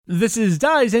This is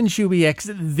Daizenshuu EX,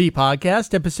 the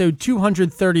podcast, episode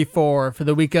 234 for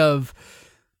the week of,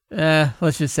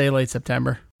 let's just say late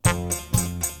September.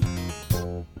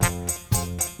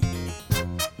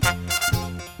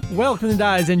 Welcome to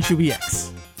Daizenshuu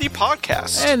EX, the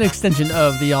podcast, an extension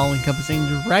of the all-encompassing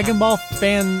Dragon Ball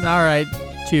fan. All right,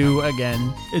 2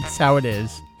 again. It's how it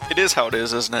is. It is how it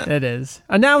is, isn't it? It is.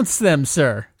 Announce them,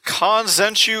 sir.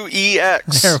 Daizenshuu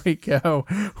EX. There we go.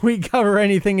 We cover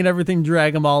anything and everything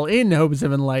Dragon Ball in hopes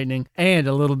of enlightening and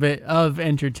a little bit of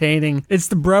entertaining. It's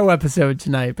the bro episode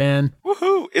tonight, man.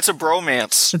 Woohoo! It's a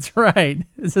bromance. That's right.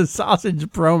 It's a sausage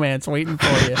bromance waiting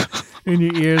for you in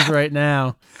your ears right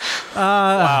now.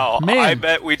 Wow, man. I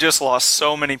bet we just lost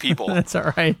so many people. That's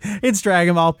all right. It's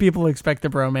Dragon Ball. People expect the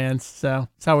bromance, so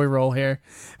that's how we roll here.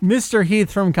 Mr.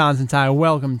 Heath from Constantine,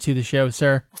 welcome to the show,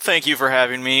 sir. Thank you for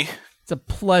having me. It's a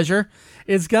pleasure.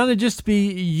 It's gonna just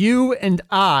be you and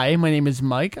I. My name is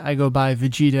Mike. I go by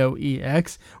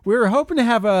VegettoEX. We were hoping to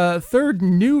have a third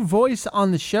new voice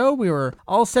on the show. We were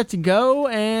all set to go,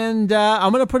 and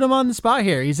I'm gonna put him on the spot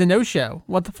here. He's a no-show.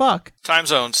 What the fuck? Time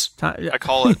zones. I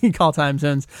call it. You call time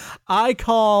zones. I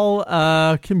call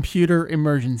computer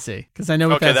emergency, because I know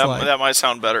what that's like. That might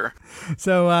sound better.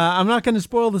 So I'm not going to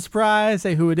spoil the surprise,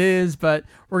 say who it is, but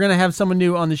we're going to have someone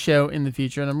new on the show in the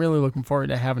future, and I'm really looking forward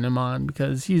to having him on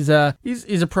because he's a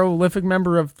prolific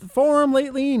member of the forum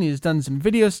lately, and he's done some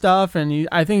video stuff, and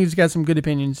I think he's got some good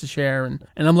opinions to share, and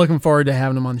I'm looking forward to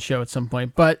having him on the show at some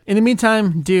point. But in the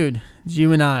meantime, dude, it's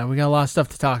you and I. We got a lot of stuff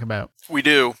to talk about. We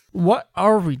do. What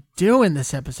are we doing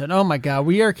this episode? Oh my God,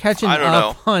 we are catching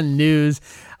up on news.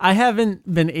 I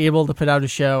haven't been able to put out a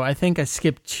show. I think I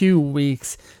skipped 2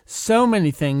 weeks. So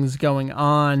many things going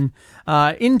on.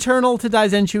 Internal to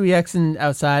Daizenshuu EX and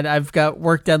outside. I've got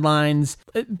work deadlines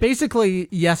basically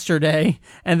yesterday,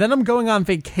 and then I'm going on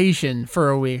vacation for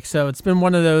a week. So it's been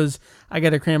one of those, I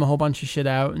got to cram a whole bunch of shit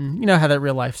out. And you know how that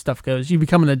real life stuff goes. You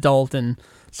become an adult and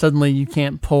suddenly you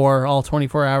can't pour all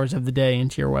 24 hours of the day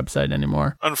into your website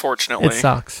anymore. Unfortunately. It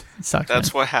sucks.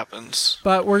 That's what happens.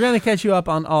 But we're going to catch you up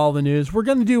on all the news. We're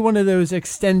going to do one of those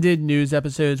extended news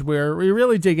episodes where we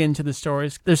really dig into the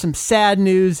stories. There's some sad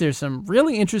news. There's some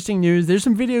really interesting news. There's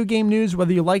some video game news,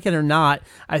 whether you like it or not.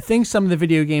 I think some of the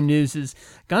video game news is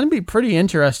going to be pretty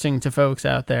interesting to folks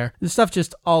out there. There's stuff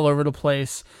just all over the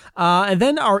place. And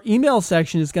then our email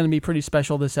section is going to be pretty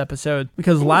special this episode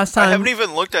because last time... I haven't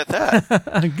even looked at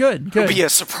that. Good. It'll be a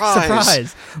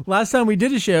surprise. Last time we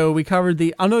did a show, we covered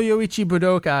the Ano-Yo-Ichi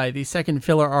Budokai, the second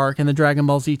filler arc in the Dragon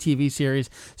Ball Z TV series.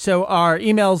 So our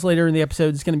emails later in the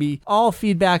episode is going to be all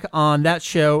feedback on that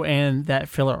show and that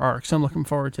filler arc. So I'm looking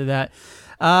forward to that.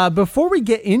 Before we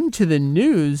get into the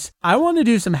news, I want to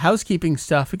do some housekeeping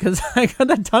stuff because I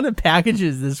got a ton of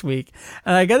packages this week.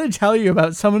 And I got to tell you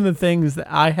about some of the things that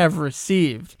I have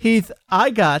received. Heath,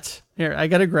 I got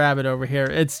to grab it over here.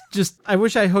 It's just, I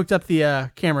wish I hooked up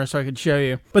the camera so I could show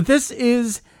you. But this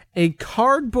is a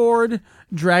cardboard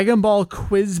Dragon Ball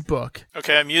quiz book.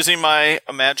 Okay, I'm using my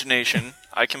imagination.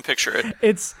 I can picture it.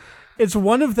 It's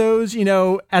one of those, you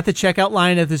know, at the checkout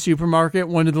line at the supermarket,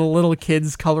 one of the little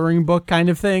kids coloring book kind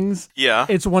of things. Yeah.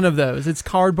 It's one of those. It's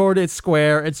cardboard, it's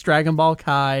square, it's Dragon Ball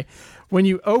Kai. When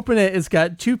you open it, it's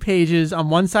got 2 pages. On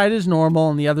one side is normal,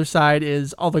 and the other side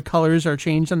is all the colors are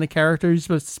changed on the characters. You're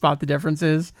supposed to spot the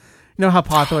differences. You know how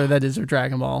popular that is with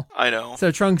Dragon Ball. I know.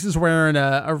 So Trunks is wearing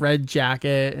a red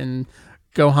jacket, and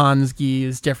Gohan's gi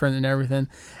is different and everything.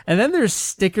 And then there's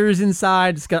stickers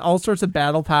inside. It's got all sorts of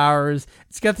battle powers.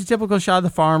 It's got the typical shot of the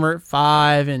farmer at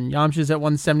 5 and Yamcha's at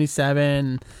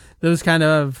 177. Those kind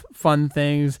of fun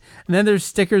things. And then there's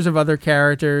stickers of other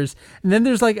characters. And then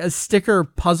there's like a sticker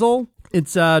puzzle.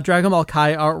 It's Dragon Ball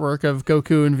Kai artwork of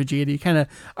Goku and Vegeta. You kind of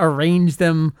arrange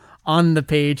them on the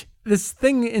page. This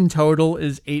thing in total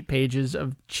is 8 pages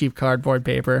of cheap cardboard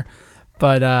paper.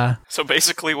 But, so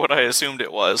basically what I assumed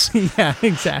it was. Yeah,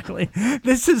 exactly.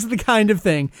 This is the kind of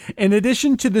thing. In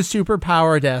addition to the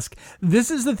superpower desk, this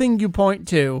is the thing you point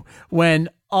to when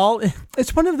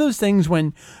it's one of those things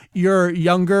when you're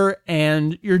younger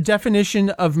and your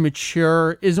definition of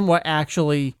mature isn't what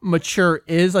actually mature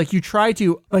is. Like you try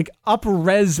to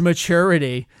up-res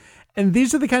maturity. And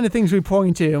these are the kind of things we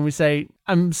point to and we say,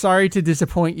 I'm sorry to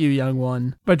disappoint you, young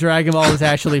one, but Dragon Ball is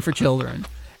actually for children.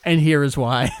 And here is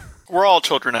why. We're all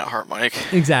children at heart,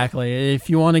 Mike. Exactly. If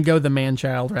you want to go the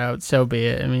man-child route, so be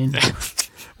it. I mean,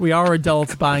 we are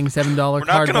adults buying $7 cardboard.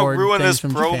 We're not going to ruin this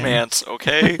bromance,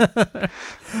 okay?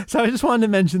 So I just wanted to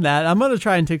mention that. I'm going to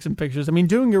try and take some pictures. I mean,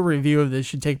 doing a review of this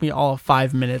should take me all of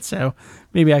 5 minutes, so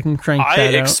maybe I can crank that out.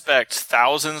 I expect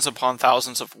thousands upon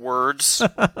thousands of words,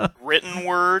 written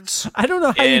words. I don't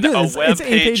know how you do this. It's 8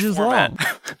 pages format. long.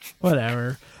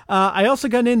 Whatever. I also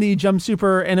got in the Jump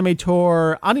Super Anime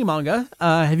Tour Animanga.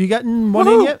 Have you gotten one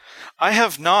in yet? I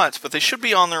have not, but they should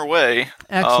be on their way.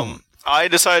 Excellent. I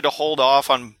decided to hold off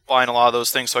on buying a lot of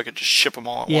those things so I could just ship them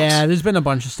all at once. Yeah, there's been a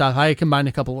bunch of stuff. I combined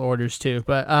a couple of orders too,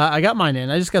 but I got mine in.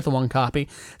 I just got the one copy.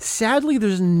 Sadly,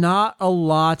 there's not a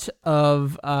lot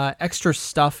of extra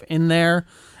stuff in there.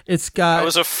 I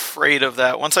was afraid of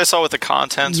that. Once I saw what the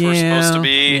contents were supposed to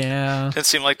be, it didn't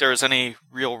seem like there was any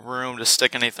real room to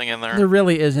stick anything in there. There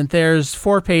really isn't. There's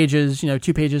 4 pages,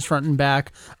 2 pages front and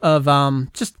back of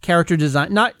just character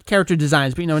design, not character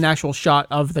designs, but an actual shot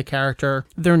of the character,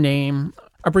 their name,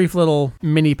 a brief little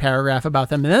mini paragraph about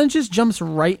them, and then it just jumps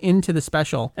right into the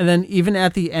special. And then even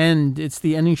at the end, it's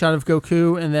the ending shot of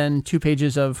Goku and then 2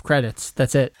 pages of credits.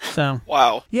 That's it. So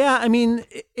wow. Yeah, I mean,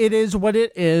 it is what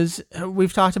it is.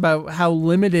 We've talked about how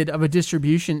limited of a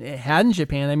distribution it had in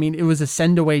Japan. I mean, it was a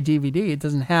send-away DVD. It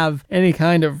doesn't have any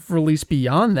kind of release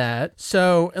beyond that.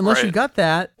 So unless you got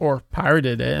that or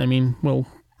pirated it, I mean, we'll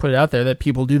put it out there that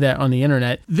people do that on the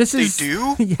internet. They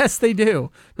do? Yes, they do.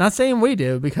 Not saying we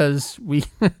do, because we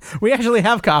we actually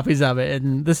have copies of it,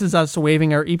 and this is us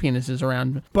waving our e-penises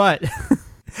around. But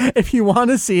if you want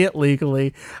to see it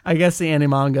legally, I guess the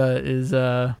Animanga is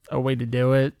a way to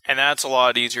do it. And that's a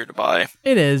lot easier to buy.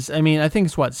 It is. I mean, I think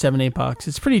it's $7-8.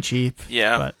 It's pretty cheap.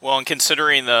 Yeah. But. Well, and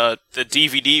considering the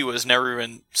DVD was never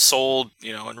even sold,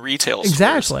 in retail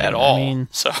stores at all. I mean,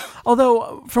 so.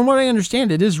 Although, from what I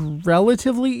understand, it is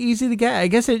relatively easy to get. I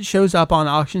guess it shows up on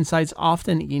auction sites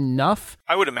often enough.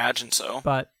 I would imagine so.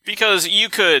 But because you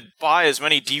could buy as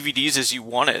many DVDs as you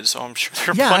wanted, so I'm sure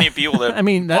there are plenty of people that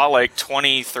bought like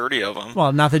 20, 30 of them.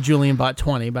 Well, not that Julian bought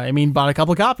 20, but bought a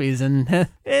couple copies, and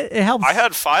it helps. I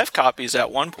had 5 copies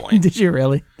at one point. Did you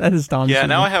really? That is astonishing. Yeah,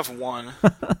 now I have 1.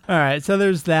 All right, so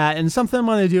there's that, and something I'm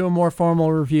going to do a more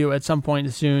formal review at some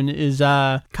point soon is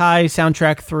Kai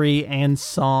Soundtrack 3 and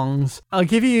songs. I'll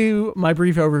give you my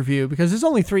brief overview, because there's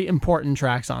only 3 important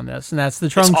tracks on this, and that's the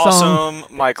Trunks song. It's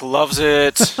awesome. Mike loves it.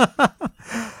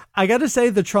 I gotta say,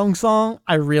 the Trunks song,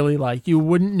 I really like. You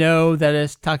wouldn't know that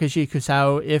it's Takeshi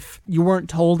Kusao if you weren't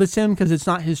told it's him, because it's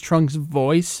not his Trunks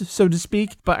voice, so to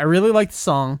speak. But I really like the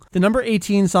song. The number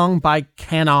 18 song by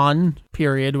Canon,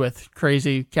 period, with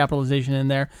crazy capitalization in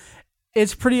there.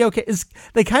 It's pretty okay.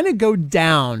 They kind of go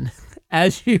down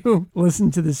as you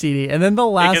listen to the CD. And then the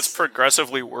last... It gets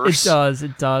progressively worse.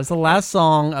 It does. The last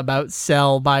song about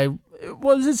Cell by...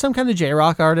 Was it some kind of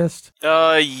J-rock artist?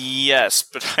 Yes,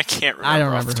 but I can't remember. I don't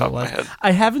remember off the top of my head. I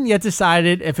haven't yet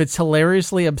decided if it's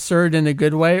hilariously absurd in a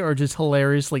good way or just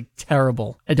hilariously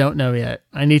terrible. I don't know yet.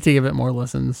 I need to give it more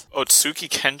listens. Otsuki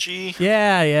Kenji?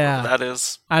 Yeah. That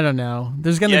is. I don't know.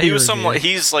 There's gonna be.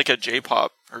 He's like a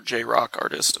J-pop or J-rock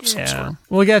artist of some sort.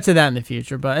 We'll get to that in the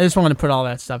future, but I just want to put all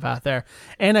that stuff out there.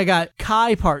 And I got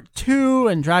Kai Part 2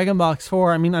 and Dragon Box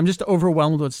 4. I mean, I'm just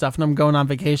overwhelmed with stuff, and I'm going on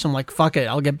vacation. I'm like, fuck it,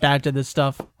 I'll get back to this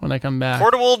stuff when I come back.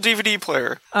 Portable DVD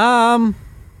player.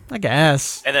 I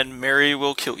guess. And then Mary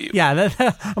will kill you. Yeah,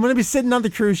 I'm going to be sitting on the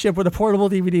cruise ship with a portable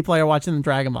DVD player watching the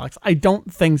Dragon Box. I don't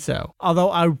think so.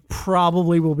 Although I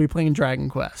probably will be playing Dragon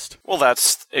Quest. Well,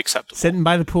 that's acceptable. Sitting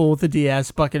by the pool with the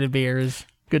DS, bucket of beers.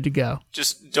 Good to go.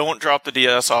 Just don't drop the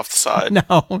DS off the side.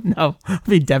 No. I'll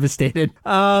be devastated.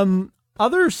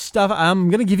 Other stuff, I'm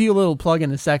going to give you a little plug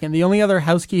in a second. The only other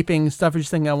housekeeping stuffish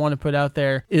thing I want to put out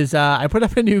there is I put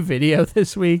up a new video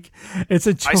this week. I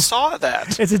saw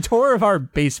that. It's a tour of our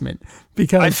basement.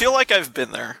 Because I feel like I've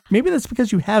been there. Maybe that's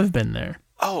because you have been there.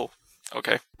 Oh,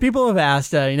 okay. People have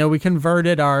asked, we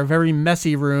converted our very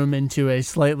messy room into a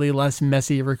slightly less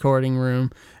messy recording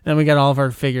room. And we got all of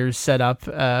our figures set up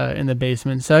in the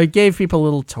basement. So I gave people a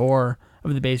little tour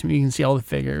of the basement. You can see all the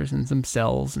figures and some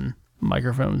cells and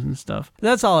microphones and stuff.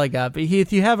 That's all I got. But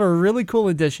Heath, you have a really cool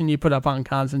addition you put up on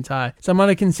Consentai. So I'm going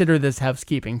to consider this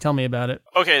housekeeping. Tell me about it.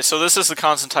 Okay, so this is the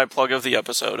Consentai plug of the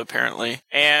episode, apparently.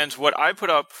 And what I put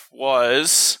up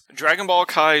was Dragon Ball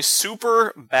Kai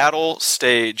Super Battle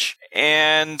Stage.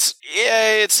 And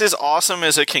yeah, it's as awesome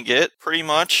as it can get, pretty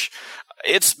much.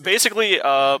 It's basically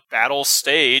a battle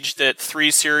stage that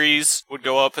 3 series would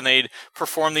go up and they'd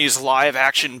perform these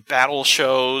live-action battle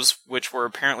shows, which were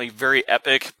apparently very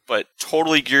epic, but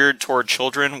totally geared toward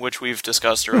children, which we've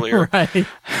discussed earlier. Right.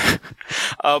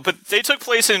 But they took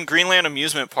place in Greenland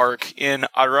Amusement Park in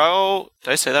Arao...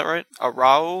 Did I say that right?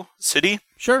 Arao City?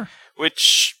 Sure.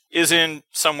 Which is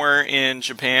somewhere in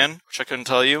Japan, which I couldn't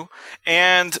tell you.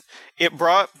 And it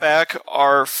brought back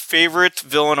our favorite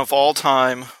villain of all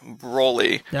time,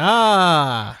 Broly.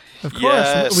 Ah, of course.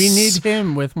 Yes. We need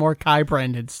him with more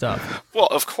Kai-branded stuff. Well,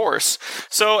 of course.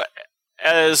 So,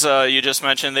 as you just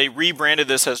mentioned, they rebranded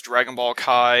this as Dragon Ball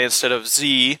Kai instead of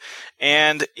Z,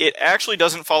 and it actually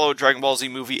doesn't follow Dragon Ball Z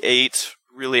Movie 8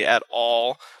 really at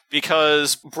all,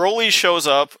 because Broly shows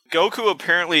up. Goku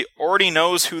apparently already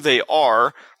knows who they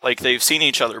are, like they've seen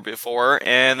each other before,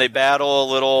 and they battle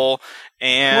a little.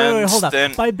 And wait, hold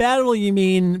on. By battle, you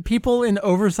mean people in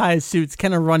oversized suits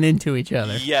kind of run into each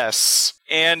other? Yes,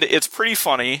 and it's pretty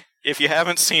funny. If you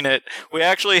haven't seen it, we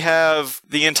actually have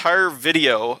the entire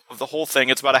video of the whole thing.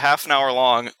 It's about a half an hour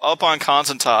long, up on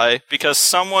Kanzentai, because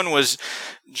someone was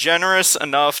generous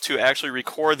enough to actually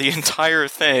record the entire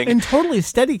thing. And totally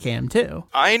Steadicam, too.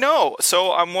 I know.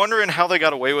 So I'm wondering how they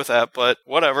got away with that, but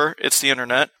whatever. It's the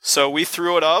internet. So we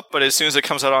threw it up, but as soon as it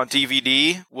comes out on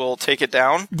DVD, we'll take it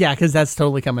down. Yeah, because that's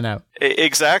totally coming out.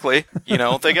 Exactly. You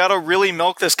know, they got to really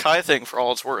milk this Kai thing for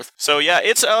all it's worth. So yeah,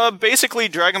 it's basically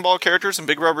Dragon Ball characters in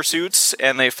big rubber suits,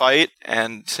 and they fight,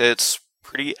 and it's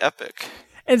pretty epic.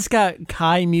 It's got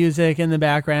Kai music in the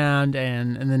background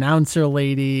and an announcer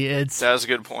lady. That's a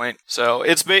good point. So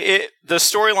the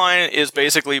storyline is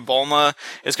basically Bulma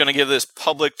is going to give this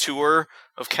public tour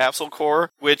of Capsule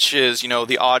Corp, which is, you know,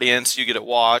 the audience you get to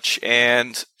watch,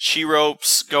 and she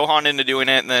ropes Gohan into doing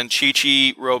it, and then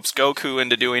Chi-Chi ropes Goku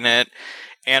into doing it.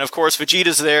 And of course,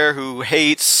 Vegeta's there, who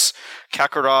hates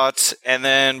Kakarot, and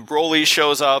then Broly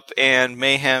shows up and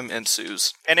mayhem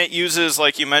ensues. And it uses,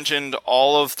 like you mentioned,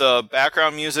 all of the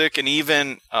background music, and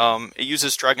even it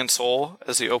uses Dragon Soul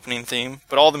as the opening theme,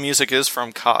 but all the music is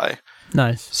from Kai.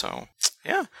 Nice. So,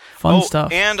 yeah. Fun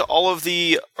stuff. And all of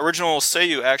the original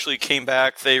Seiyu actually came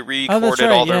back. They recorded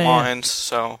all their lines.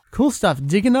 So cool stuff.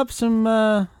 Digging up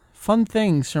some fun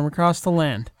things from across the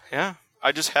land. Yeah.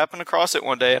 I just happened across it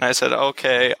one day, and I said,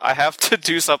 okay, I have to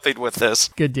do something with this.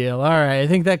 Good deal. All right. I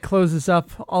think that closes up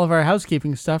all of our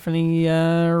housekeeping stuff. Any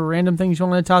random things you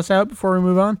want to toss out before we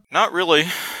move on? Not really.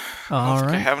 All I don't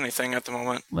think I have anything at the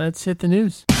moment. Let's hit the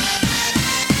news.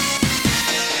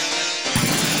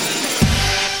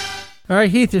 All right,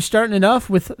 Heath, you're starting it off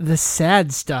with the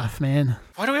sad stuff, man.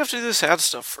 Why do we have to do the sad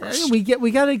stuff first? We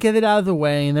got to get it out of the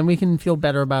way, and then we can feel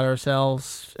better about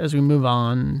ourselves as we move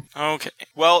on. Okay.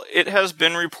 Well, it has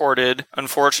been reported,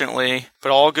 unfortunately,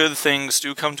 but all good things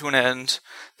do come to an end,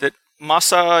 that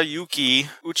Masayuki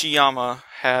Uchiyama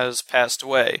has passed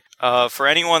away. For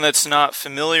anyone that's not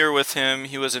familiar with him,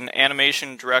 he was an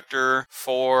animation director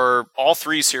for all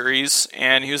three series,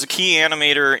 and he was a key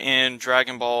animator in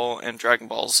Dragon Ball and Dragon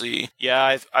Ball Z.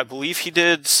 Yeah, I believe he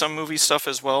did some movie stuff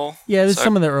as well. Yeah, there's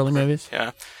some of the early movies.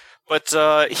 Yeah. But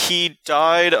he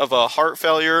died of a heart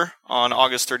failure on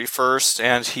August 31st,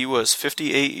 and he was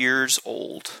 58 years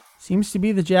old. Seems to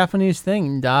be the Japanese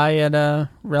thing. Die at a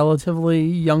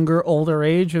relatively older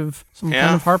age of some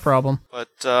kind of heart problem.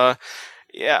 But,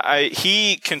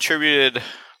 he contributed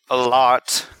a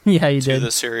lot to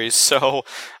the series. So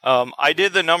I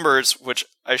did the numbers, which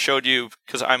I showed you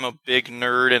because I'm a big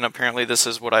nerd, and apparently this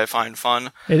is what I find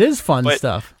fun. It is fun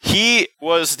stuff. He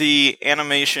was the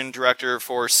animation director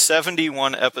for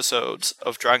 71 episodes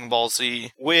of Dragon Ball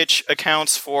Z, which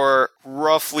accounts for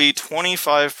roughly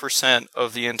 25%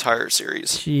 of the entire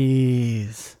series.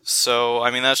 Jeez. So,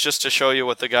 I mean, that's just to show you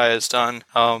what the guy has done.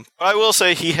 But I will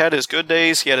say he had his good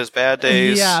days, he had his bad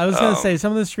days. Yeah, I was going to say,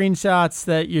 some of the screenshots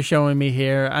that you're showing me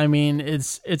here, I mean,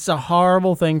 it's a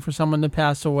horrible thing for someone to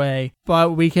pass away,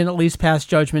 but we can at least pass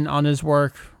judgment on his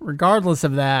work regardless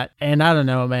of that. And I don't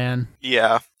know, man.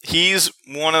 Yeah, he's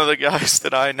one of the guys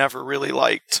that I never really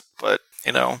liked, but,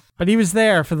 you know. But he was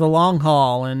there for the long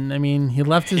haul, and, I mean, he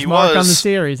left his mark on the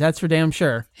series, that's for damn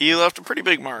sure. He left a pretty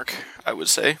big mark, I would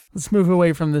say. Let's move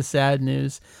away from the sad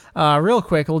news. Real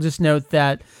quick, we'll just note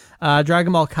that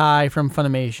Dragon Ball Kai from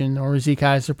Funimation, or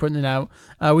Z-Kai as they're putting it out.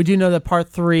 We do know that Part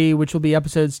 3, which will be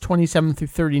episodes 27 through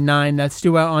 39, that's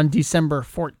due out on December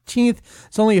 14th.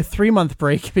 It's only a 3-month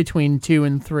break between 2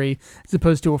 and 3, as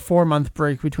opposed to a 4-month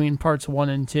break between Parts 1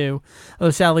 and 2.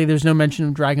 Although sadly, there's no mention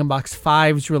of Dragon Box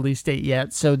 5's release date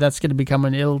yet, so that's going to be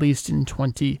coming at least in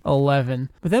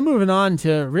 2011. But then moving on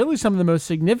to really some of the most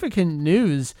significant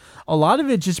news, a lot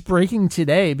of it just breaking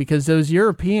today, because those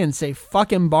Europeans say,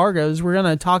 fuck embargoes, we're going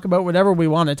to talk about whatever we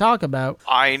want to talk about.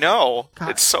 I know. God.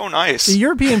 It's so nice. The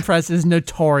European press is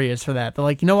notorious for that. They're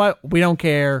like, you know what? We don't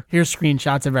care. Here's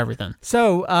screenshots of everything.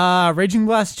 So, Raging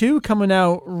Blast 2 coming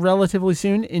out relatively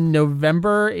soon in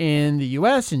November in the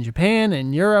US, in Japan,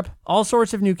 and Europe. All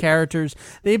sorts of new characters.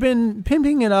 They've been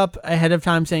pimping it up ahead of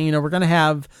time, saying, you know, we're going to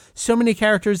have so many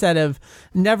characters that have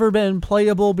never been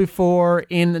playable before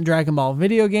in the Dragon Ball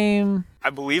video game. I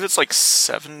believe it's like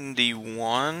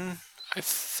 71. I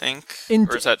think.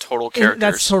 Or is that total characters?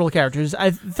 That's total characters.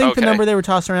 I think the number they were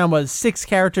tossing around was 6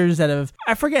 characters that have,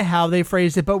 I forget how they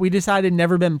phrased it, but we decided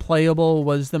never been playable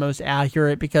was the most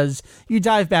accurate because you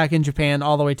dive back in Japan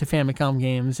all the way to Famicom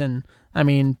games, and I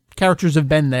mean, characters have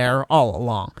been there all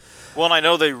along. Well, and I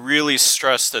know they really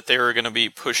stressed that they were going to be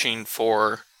pushing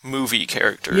for movie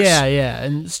characters. Yeah,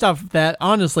 and stuff that,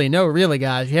 honestly, no, really,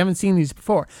 guys, you haven't seen these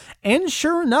before. And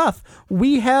sure enough,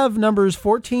 we have numbers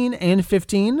 14 and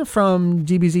 15 from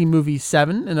DBZ Movie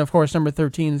 7, and of course, number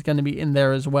 13 is going to be in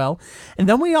there as well. And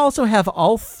then we also have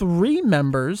all 3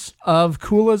 members of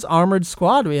Kula's Armored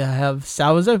Squad. We have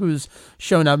Sauza, who's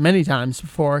shown up many times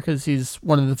before because he's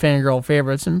one of the fangirl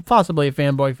favorites and possibly a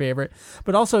fanboy favorite,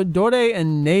 but also Dore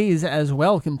and Naze as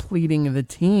well, completing the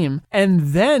team. And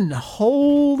then,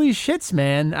 holy shits,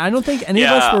 man, I don't think any of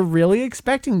us were really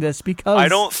expecting this because I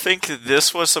don't think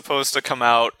this was supposed to come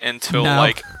out until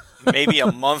maybe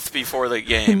a month before the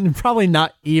game. Probably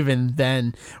not even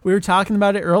then. We were talking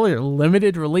about it earlier.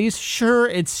 Limited release. Sure,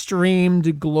 it's streamed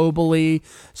globally,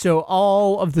 so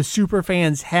all of the super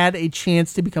fans had a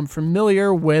chance to become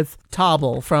familiar with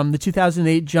Tobble from the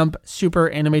 2008 Jump Super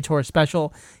Animator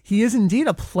Special. He is indeed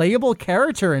a playable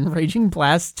character in Raging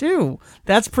Blast 2.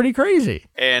 That's pretty crazy.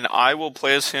 And I will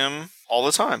play as him all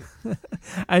the time.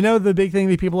 I know the big thing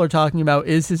that people are talking about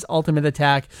is his ultimate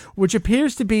attack, which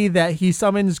appears to be that he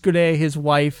summons Gure, his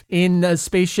wife, in a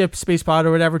spaceship, space pod,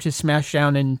 or whatever, to smash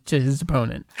down into his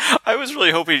opponent. I was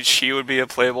really hoping she would be a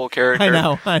playable character.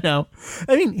 I know.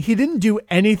 I mean, he didn't do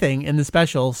anything in the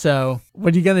special, so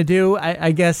what are you going to do?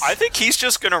 I guess... I think he's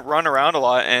just going to run around a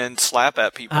lot and slap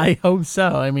at people. I hope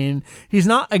so. I mean, he's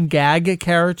not a gag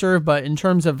character, but in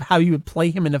terms of how you would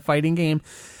play him in a fighting game,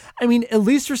 I mean, at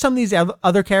least for some of these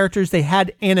other characters, they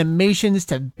had animations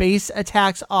to base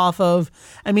attacks off of.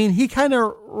 I mean, he kind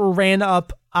of ran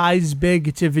up eyes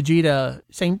big to Vegeta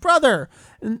saying, brother,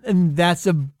 and that's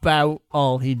about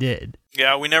all he did.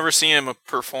 Yeah, we never see him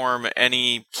perform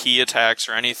any key attacks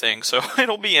or anything, so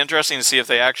it'll be interesting to see if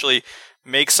they actually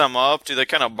make some up. Do they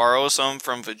kind of borrow some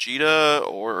from Vegeta,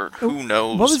 or who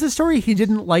knows? What was the story? He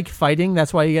didn't like fighting,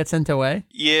 that's why he got sent away?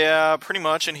 Yeah, pretty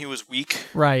much, and he was weak.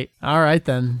 Right. All right,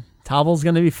 then. Tobble's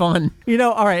going to be fun. You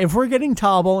know, all right, if we're getting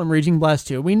Tobble and Raging Blast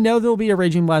 2, we know there'll be a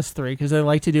Raging Blast 3 because they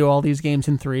like to do all these games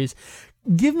in threes.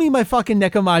 Give me my fucking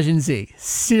Nekomajin Z.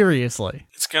 Seriously.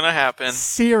 It's going to happen.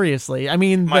 Seriously. I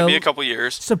mean, might be a couple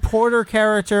years. Supporter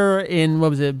character in,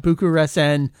 what was it, Buku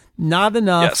Resen, not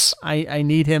enough. Yes. I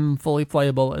need him fully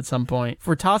playable at some point. If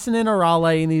we're tossing in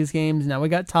Arale in these games, now we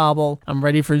got Tobble. I'm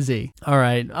ready for Z. All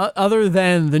right. Other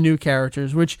than the new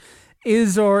characters, which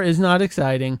is or is not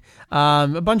exciting.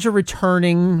 A bunch of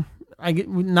returning,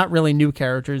 not really new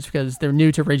characters because they're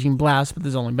new to Raging Blast, but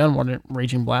there's only been one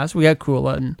Raging Blast. We got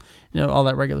Kula and all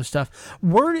that regular stuff.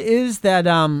 Word is that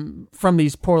from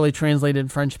these poorly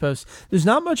translated French posts, there's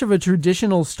not much of a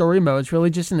traditional story mode. It's really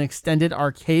just an extended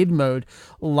arcade mode.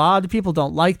 A lot of people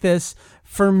don't like this.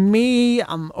 For me,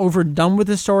 I'm overdone with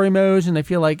the story modes, and I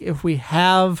feel like if we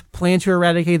have Plan to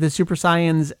Eradicate the Super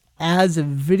Saiyans as a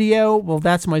video, well,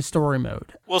 that's my story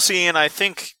mode. Well, see, and I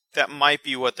think that might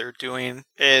be what they're doing,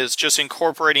 is just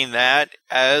incorporating that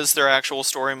as their actual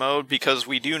story mode, because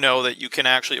we do know that you can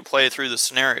actually play through the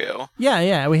scenario.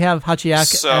 Yeah, we have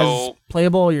Hachiyak as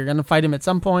playable. You're going to fight him at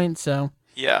some point, so...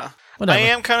 Yeah. Whatever. I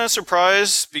am kind of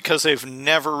surprised because they've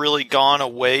never really gone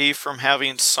away from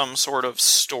having some sort of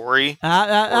story.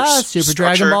 Super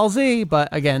Dragon Ball Z, but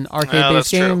again, arcade-based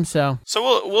game, so...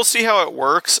 So we'll see how it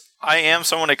works. I am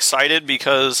somewhat excited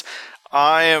because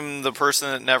I am the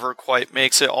person that never quite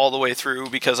makes it all the way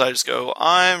through because I just go,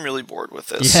 I'm really bored with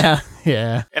this.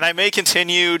 Yeah. And I may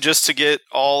continue just to get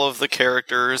all of the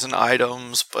characters and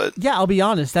items, but... Yeah, I'll be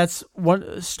honest, that's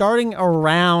starting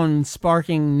around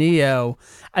Sparking Neo,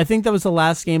 I think that was the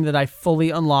last game that I fully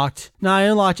unlocked. No, I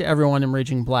unlocked everyone in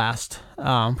Raging Blast,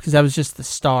 because that was just the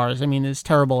stars. I mean, as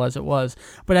terrible as it was.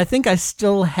 But I think I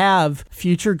still have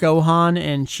Future Gohan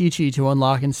and Chi-Chi to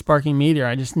unlock in Sparking Meteor.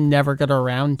 I just never got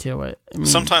around to it. I mean,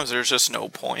 sometimes there's just no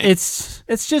point. It's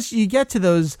just, you get to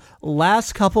those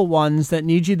last couple ones that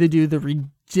need you to do the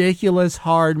ridiculous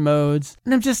hard modes.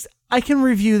 And I can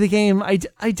review the game.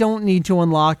 I don't need to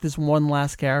unlock this one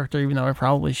last character, even though I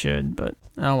probably should, but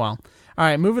oh well. All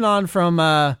right, moving on from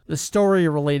the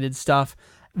story-related stuff.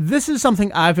 This is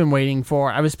something I've been waiting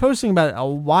for. I was posting about it a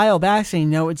while back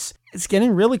saying, it's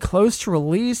getting really close to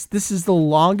release. This is the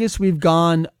longest we've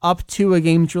gone up to a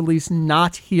game's release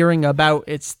not hearing about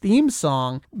its theme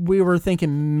song. We were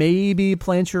thinking maybe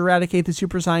Plan to Eradicate the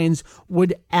Super Saiyans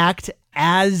would act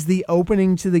as the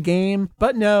opening to the game,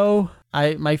 but no,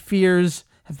 my fears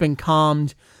have been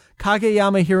calmed.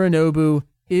 Kageyama Hironobu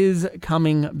is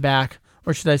coming back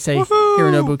Or should I say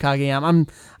Hironobu Kageyama?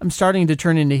 I'm starting to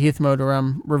turn into Heath mode, or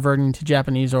I'm reverting to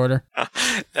Japanese order.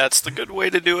 That's the good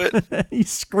way to do it. You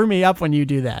screw me up when you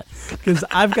do that, because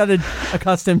I've got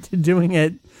accustomed to doing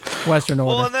it Western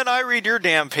order. Well, and then I read your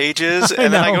damn pages,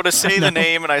 and then I go to say the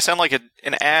name, and I sound like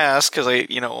an ass, because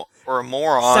or a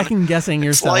moron. Second guessing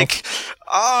yourself. It's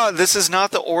like, this is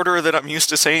not the order that I'm used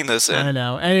to saying this in. I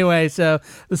know. Anyway, so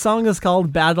the song is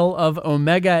called Battle of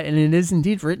Omega, and it is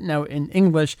indeed written out in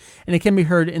English, and it can be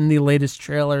heard in the latest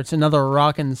trailer. It's another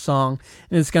rockin' song,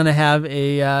 and it's going to have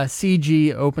a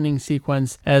CG opening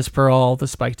sequence as per all the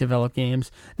Spike developed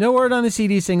games. No word on the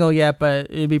CD single yet, but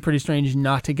it'd be pretty strange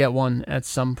not to get one at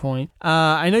some point.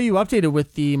 I know you updated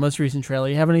with the most recent trailer.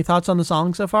 You have any thoughts on the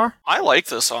song so far? I like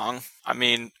the song. I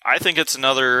mean, I think it's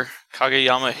another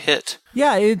Kageyama hit.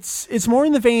 Yeah, it's more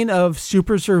in the vein of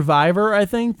Super Survivor, I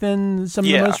think, than some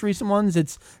of the most recent ones.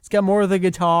 It's got more of the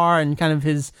guitar and kind of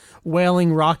his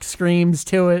wailing rock screams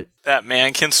to it. That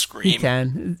man can scream. He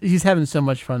can. He's having so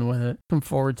much fun with it. Looking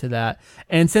forward to that.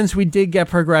 And since we did get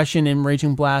progression in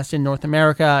Raging Blast in North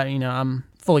America, I'm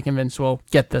fully convinced we'll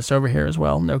get this over here as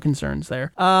well. No concerns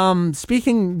there.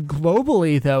 Speaking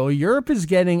globally, though, Europe is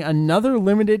getting another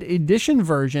limited edition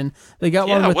version. They got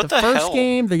one with the first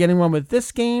game. They're getting one with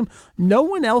this game. No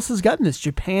one else has gotten this.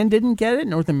 Japan didn't get it.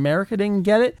 North America didn't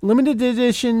get it. Limited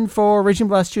edition for Raging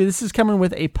Blast 2. This is coming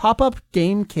with a pop-up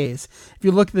game case. If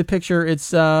you look at the picture,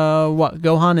 it's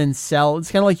Gohan and Cell.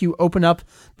 It's kind of like you open up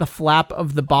the flap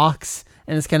of the box,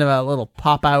 and it's kind of a little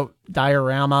pop-out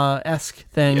diorama-esque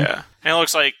thing. Yeah. And it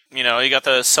looks like, you got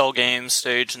the Cell Games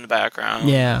stage in the background.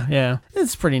 Yeah.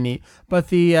 It's pretty neat. But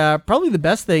the probably the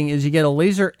best thing is you get a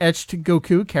laser-etched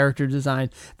Goku character design.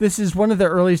 This is one of the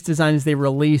earliest designs they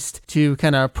released to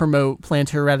kind of promote Plan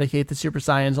to Eradicate the Super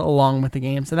Saiyans along with the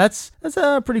game. So that's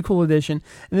a pretty cool addition.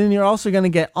 And then you're also going to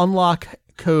get unlock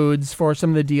codes for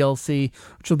some of the DLC,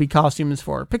 which will be costumes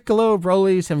for Piccolo,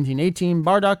 Broly, 1718,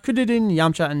 Bardock, Kudidin,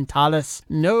 Yamcha, and Talis.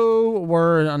 No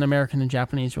word on American and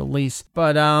Japanese release,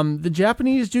 but the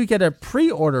Japanese do get a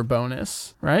pre-order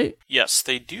bonus, right? Yes,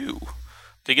 they do.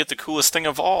 They get the coolest thing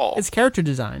of all. It's character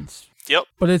designs. Yep.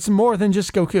 But it's more than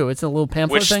just Goku. It's a little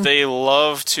pamphlet thing. Which they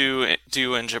love to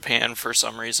do in Japan for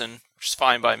some reason, which is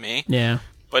fine by me. Yeah.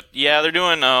 But yeah, they're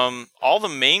doing all the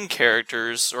main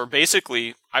characters, or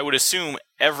basically, I would assume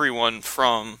everyone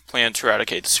from Plan to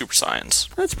Eradicate the Super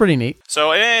Saiyans. That's pretty neat.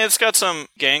 So it's got some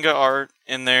Ganga art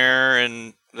in there,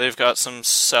 and they've got some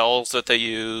cells that they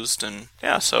used, and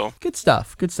so. Good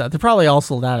stuff. They're probably all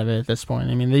sold out of it at this point.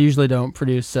 I mean, they usually don't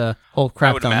produce a whole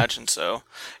crap I would imagine so.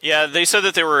 Yeah, they said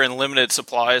that they were in limited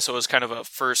supply, so it was kind of a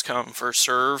first come, first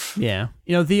serve. Yeah.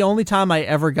 The only time I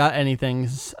ever got anything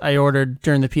I ordered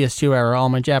during the PS2 era, all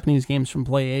my Japanese games from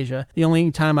PlayAsia. The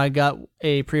only time I got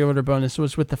a pre-order bonus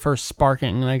was with the first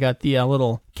Sparking, and I got the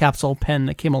little capsule pen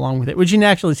that came along with it, which you can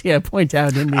actually see I point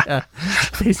out in the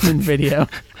basement video.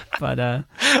 But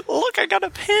look, I got a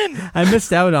pin. I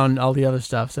missed out on all the other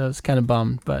stuff, so I was kind of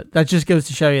bummed. But that just goes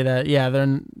to show you that,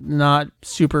 they're not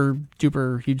super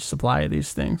duper huge supply of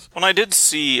these things. When I did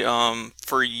see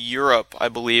for Europe, I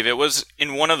believe it was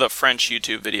in one of the French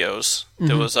YouTube videos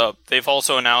that was up. They've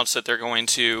also announced that they're going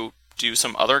to do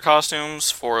some other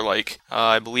costumes for,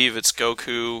 I believe it's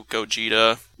Goku,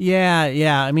 Gogeta.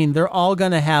 Yeah. I mean, they're all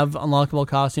going to have unlockable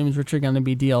costumes, which are going to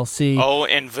be DLC. Oh,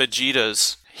 and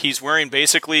Vegeta's. He's wearing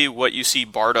basically what you see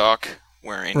Bardock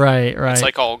wearing. Right. It's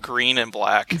like all green and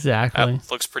black. Exactly. That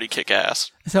looks pretty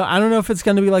kick-ass. So I don't know if it's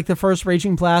going to be like the first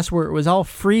Raging Blast where it was all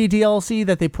free DLC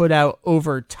that they put out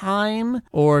over time,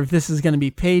 or if this is going to be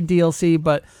paid DLC,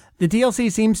 but the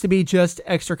DLC seems to be just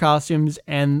extra costumes,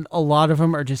 and a lot of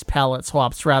them are just palette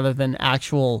swaps rather than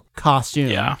actual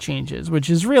costume changes,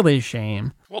 which is really a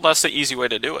shame. Well, that's the easy way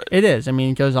to do it. It is. I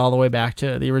mean, it goes all the way back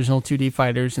to the original 2D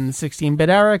fighters in the 16-bit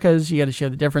era, because you got to show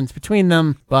the difference between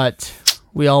them, but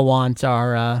we all want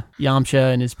our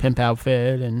Yamcha in his pimp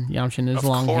outfit and Yamcha in his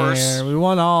long hair. We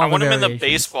want all I want him in the variations.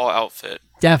 baseball outfit.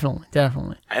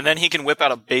 Definitely. And then he can whip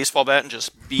out a baseball bat and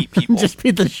just beat people. Just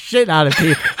beat the shit out of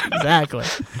people. Exactly.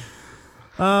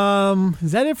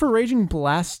 Is that it for Raging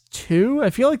Blast 2? I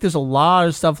feel like there's a lot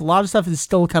of stuff. A lot of stuff is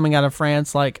still coming out of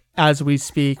France, as we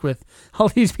speak, with all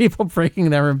these people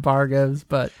breaking their embargoes,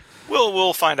 but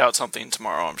we'll find out something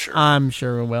tomorrow, I'm sure. I'm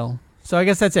sure we will. So I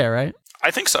guess that's it, right?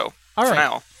 I think so. All for right.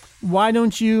 now. Why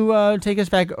don't you take us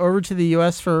back over to the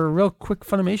U.S. for a real quick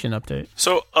Funimation update?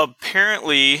 So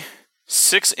apparently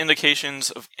 6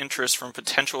 indications of interest from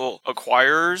potential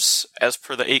acquirers as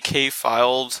per the 8K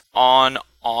filed on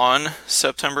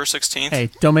September 16th. Hey,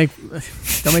 don't make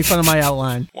fun of my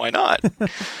outline. Why not?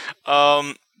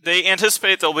 They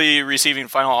anticipate they'll be receiving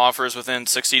final offers within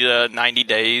 60 to 90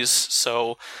 days.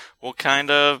 So we'll kind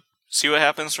of see what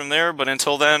happens from there. But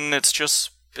until then, it's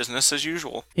just business as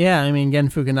usual. Yeah, I mean, Gen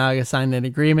Fukunaga signed an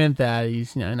agreement that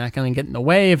he's not going to get in the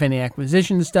way of any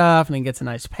acquisition stuff, and he gets a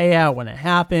nice payout when it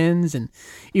happens. And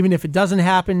even if it doesn't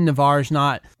happen, Navarre's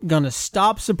not going to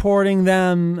stop supporting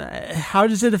them. How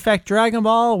does it affect Dragon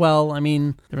Ball? Well, I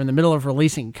mean, they're in the middle of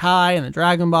releasing Kai and the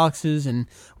Dragon Boxes, and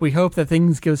we hope that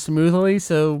things go smoothly,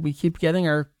 so we keep getting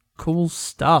our cool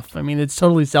stuff. I mean, it's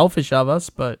totally selfish of us,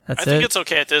 but that's it. I think it's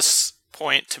okay at this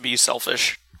point to be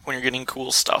selfish when you're getting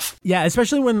cool stuff. Yeah,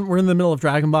 especially when we're in the middle of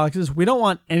Dragon Boxes. We don't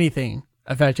want anything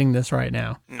affecting this right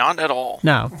now. Not at all.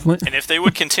 No. And if they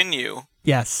would continue,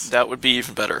 yes, that would be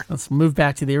even better. Let's move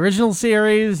back to the original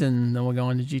series, and then we'll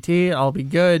go into GT. I'll be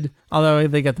good. Although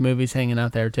they got the movies hanging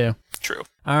out there, too. True.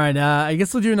 All right, I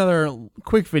guess we'll do another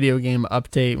quick video game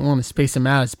update. We want to space them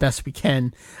out as best we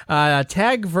can.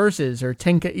 Tag Versus, or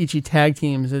Tenkaichi Tag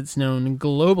Teams, it's known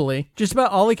globally. Just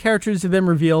about all the characters have been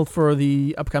revealed for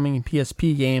the upcoming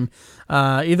PSP game,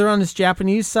 either on this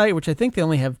Japanese site, which I think they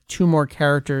only have 2 more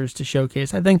characters to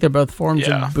showcase. I think they're both forms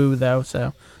of Boo, though,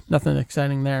 so nothing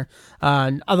exciting there.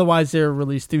 Otherwise, they're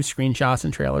released through screenshots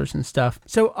and trailers and stuff.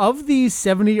 So of these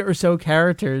 70 or so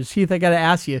characters, Heath, I got to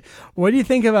ask you, what do you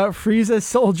think about Frieza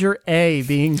Soldier A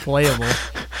being playable?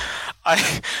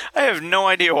 I have no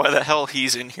idea why the hell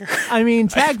he's in here. I mean,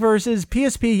 Tag Versus,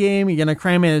 PSP game, you're going to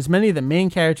cram in as many of the main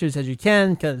characters as you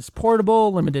can because it's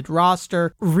portable, limited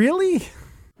roster. Really?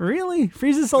 Really?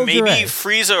 Frieza Soldier A? Maybe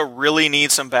Frieza really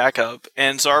needs some backup,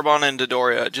 and Zarbon and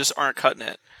Dodoria just aren't cutting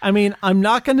it. I mean, I'm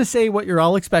not going to say what you're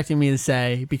all expecting me to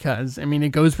say because, I mean, it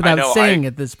goes without saying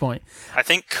at this point. I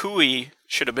think Kui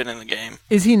should have been in the game.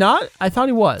 Is he not? I thought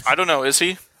he was. I don't know. Is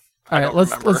he? All right,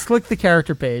 let's click the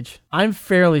character page. I'm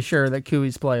fairly sure that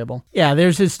Kui's playable. Yeah,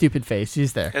 there's his stupid face.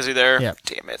 He's there. Is he there? Yep.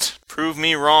 Damn it. Prove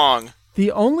me wrong.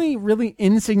 The only really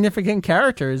insignificant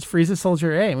character is Frieza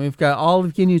Soldier A. We've got all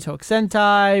of Ginyu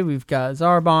Tokusentai. We've got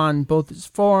Zarbon, both his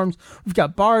forms. We've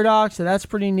got Bardock, so that's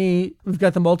pretty neat. We've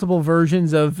got the multiple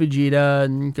versions of Vegeta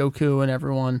and Goku and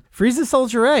everyone. Frieza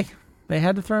Soldier A. They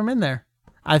had to throw him in there.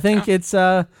 I think it's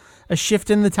a shift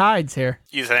in the tides here.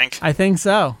 You think? I think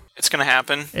so. It's going to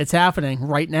happen? It's happening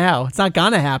right now. It's not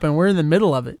going to happen. We're in the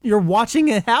middle of it. You're watching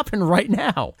it happen right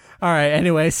now. All right,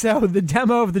 anyway, so the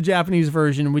demo of the Japanese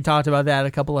version, we talked about that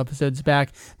a couple episodes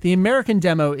back. The American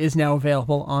demo is now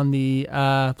available on the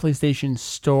PlayStation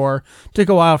Store. Took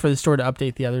a while for the store to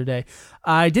update the other day.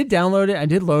 I did download it. I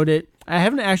did load it. I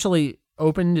haven't actually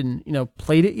opened and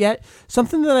played it yet.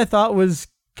 Something that I thought was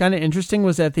kind of interesting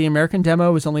was that the American demo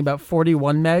was only about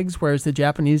 41 megs, whereas the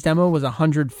Japanese demo was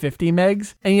 150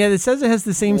 megs. And yet it says it has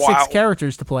the same 6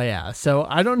 characters to play as. So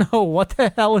I don't know what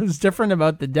the hell is different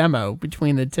about the demo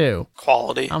between the two.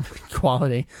 Quality.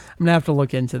 Quality. I'm going to have to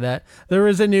look into that. There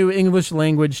is a new English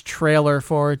language trailer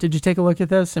for it. Did you take a look at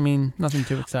this? I mean, nothing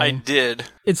too exciting. I did.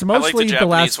 It's mostly I like the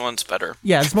Japanese ones better.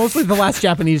 Yeah, it's mostly the last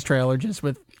Japanese trailer, just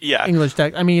with English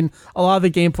text. I mean, a lot of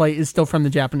the gameplay is still from the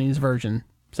Japanese version.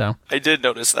 So I did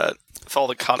notice that. With all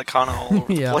the katakana all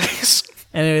over the place.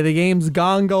 Anyway, the game's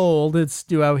gone gold. It's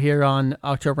due out here on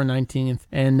October 19th.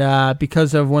 And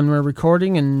because of when we're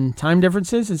recording and time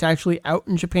differences, it's actually out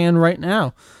in Japan right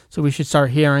now. So we should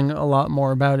start hearing a lot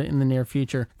more about it in the near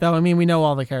future. Though, I mean, we know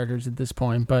all the characters at this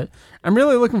point. But I'm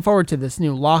really looking forward to this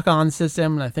new lock-on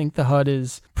system. And I think the HUD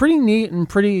is pretty neat and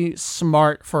pretty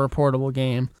smart for a portable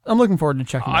game. I'm looking forward to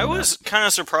checking it out. I was kind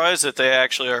of surprised that they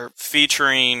actually are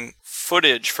featuring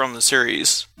footage from the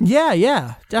series.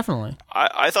 Yeah, definitely.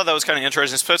 I thought that was kind of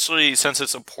interesting, especially since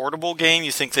it's a portable game.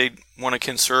 You think they'd want to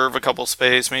conserve a couple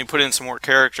space, maybe put in some more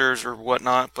characters or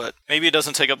whatnot, but maybe it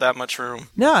doesn't take up that much room.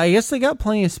 No, I guess they got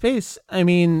plenty of space. I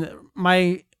mean,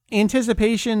 my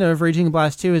anticipation of Raging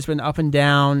Blast 2 has been up and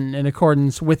down in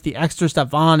accordance with the extra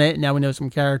stuff on it. Now we know some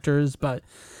characters, but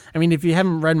I mean, if you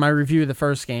haven't read my review of the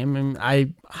first game,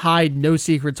 I hide no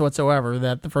secrets whatsoever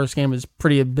that the first game was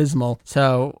pretty abysmal.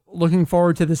 So looking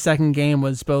forward to the second game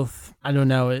was both, I don't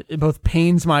know, it both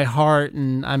pains my heart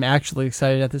and I'm actually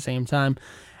excited at the same time.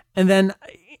 And then,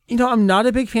 I'm not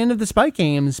a big fan of the Spike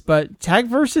games, but Tag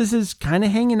Versus is kind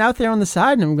of hanging out there on the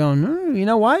side, and I'm going, you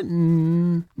know what?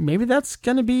 Maybe that's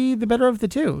going to be the better of the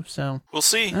two. So we'll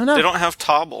see. They don't have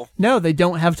Tobble. No, they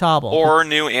don't have Tobble. Or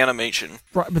new animation.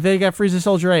 But they got Frieza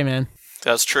Soldier A, man.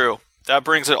 That's true. That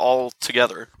brings it all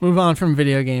together. Move on from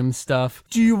video game stuff.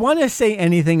 Do you want to say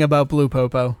anything about Blue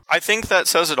Popo? I think that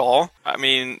says it all. I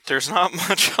mean, there's not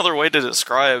much other way to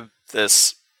describe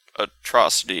this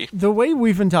atrocity. The way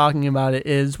we've been talking about it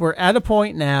is we're at a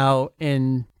point now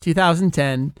in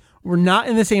 2010 we're not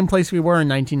in the same place we were in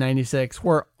 1996,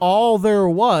 where all there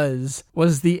was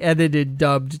the edited,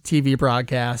 dubbed TV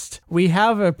broadcast. We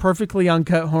have a perfectly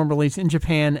uncut home release in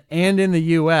Japan and in the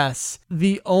US.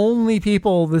 The only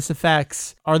people this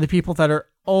affects are the people that are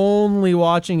only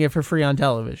watching it for free on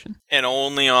television. And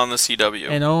only on the CW.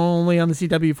 And only on the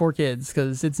CW for kids,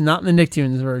 because it's not in the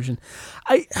Nicktoons version.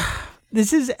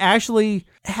 This is actually...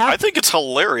 I think it's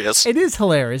hilarious. It is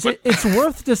hilarious. It's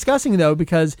worth discussing, though,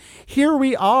 because here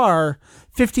we are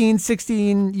 15,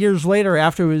 16 years later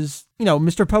after it was,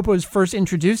 Mr. Popo was first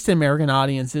introduced to American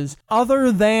audiences,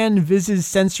 other than Viz's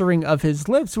censoring of his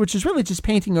lips, which is really just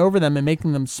painting over them and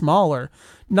making them smaller.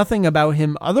 Nothing about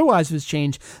him otherwise was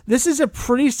changed. This is a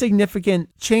pretty significant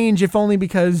change, if only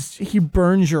because he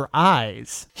burns your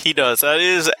eyes. He does. That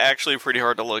is actually pretty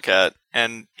hard to look at,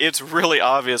 and it's really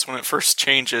obvious when it first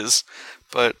changes.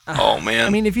 But, oh man. I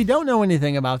mean, if you don't know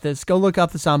anything about this, go look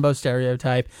up the Sambo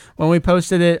stereotype. When we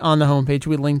posted it on the homepage,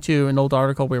 we linked to an old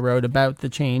article we wrote about the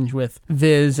change with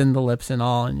Viz and the lips and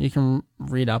all, and you can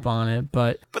read up on it.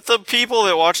 But the people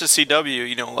that watch the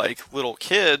CW, like little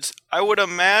kids, I would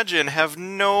imagine have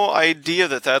no idea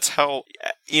that that's how,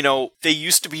 they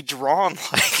used to be drawn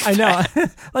like I know.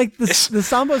 Like, the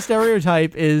Sambo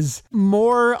stereotype is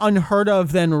more unheard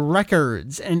of than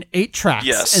records and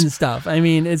 8-tracks and stuff. I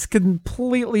mean, it's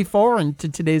completely foreign to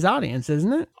today's audience,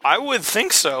 isn't it? I would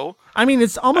think so. I mean,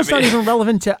 it's almost not even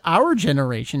relevant to our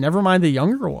generation, never mind the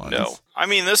younger ones. No. I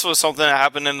mean, this was something that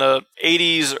happened in the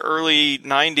 80s, early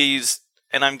 90s,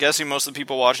 and I'm guessing most of the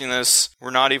people watching this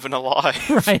were not even alive.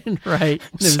 Right.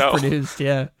 It was produced,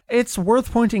 yeah. It's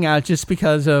worth pointing out just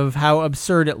because of how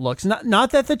absurd it looks.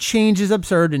 Not that the change is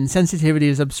absurd and sensitivity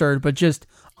is absurd, but just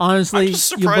honestly, I'm just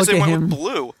surprised they went with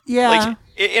blue. Yeah.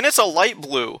 And it's a light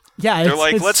blue. Yeah. They're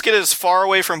let's get as far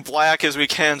away from black as we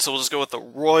can, so we'll just go with the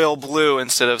royal blue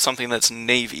instead of something that's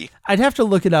navy. I'd have to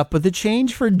look it up, but the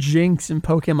change for Jinx in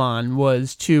Pokemon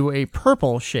was to a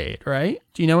purple shade, right?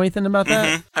 Do you know anything about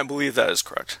that? Mm-hmm. I believe that is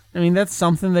correct. I mean, that's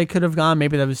something they could have gone.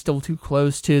 Maybe that was still too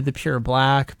close to the pure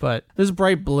black, but this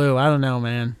bright blue, I don't know,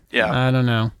 man. Yeah. I don't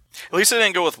know. At least they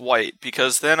didn't go with white,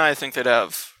 because then I think they'd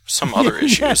have some other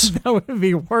issues. Yes, that would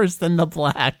be worse than the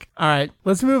black. All right,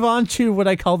 let's move on to what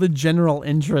I call the general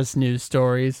interest news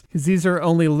stories, because these are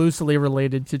only loosely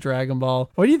related to Dragon Ball.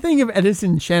 What do you think of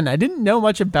Edison Chen? I didn't know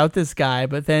much about this guy,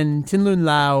 but then Tinlun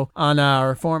Lao on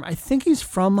our forum, I think he's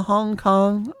from Hong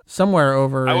Kong, somewhere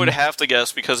over. I would have to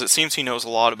guess, because it seems he knows a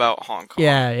lot about Hong Kong.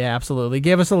 Yeah, absolutely.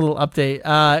 Gave us a little update.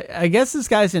 I guess this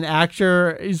guy's an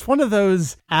actor. He's one of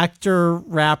those actor,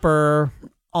 rapper,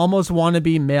 almost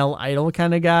wannabe male idol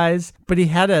kind of guys, but he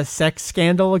had a sex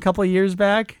scandal a couple of years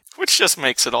back. Which just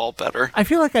makes it all better. I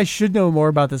feel like I should know more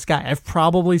about this guy. I've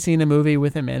probably seen a movie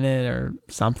with him in it or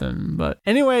something. But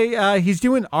anyway, he's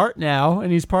doing art now,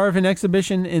 and he's part of an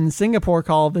exhibition in Singapore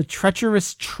called The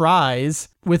Treacherous Tries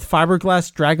with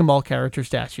fiberglass Dragon Ball character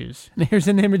statues. And here's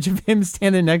an image of him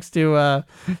standing next to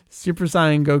Super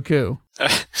Saiyan Goku.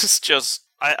 It's just...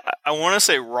 I want to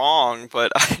say wrong,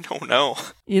 but I don't know.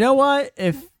 You know what?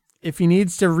 If he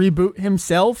needs to reboot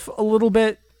himself a little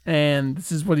bit, and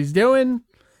this is what he's doing,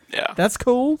 yeah, that's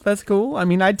cool. That's cool. I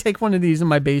mean, I'd take one of these in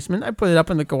my basement. I'd put it up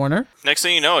in the corner. Next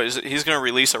thing you know, he's going to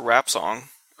release a rap song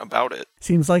about it.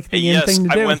 Seems like the in thing to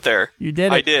do. I went there. You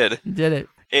did it. I did. You did it.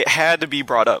 It had to be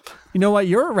brought up. You know what?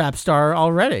 You're a rap star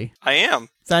already. I am.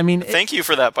 I mean, thank you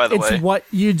for that, by the way. It's what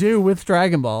you do with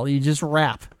Dragon Ball. You just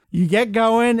rap. You get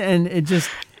going, and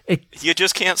you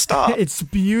just can't stop. It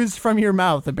spews from your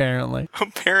mouth, apparently.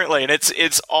 Apparently, and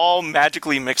it's all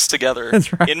magically mixed together.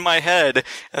 That's right. In my head,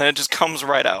 and it just comes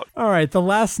right out. All right, the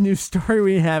last news story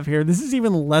we have here. This is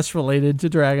even less related to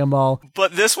Dragon Ball.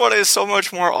 But this one is so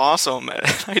much more awesome.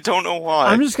 I don't know why.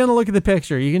 I'm just going to look at the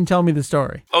picture. You can tell me the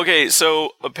story. Okay,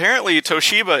 so apparently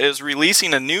Toshiba is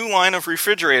releasing a new line of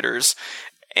refrigerators,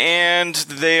 and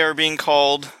they are being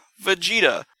called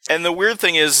Vegeta. And the weird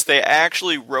thing is they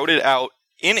actually wrote it out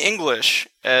in English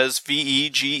as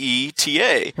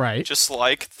Vegeta. Right. Just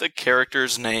like the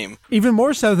character's name. Even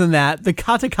more so than that, the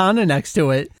katakana next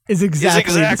to it is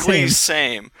exactly the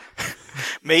same.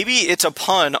 Maybe it's a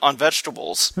pun on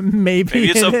vegetables.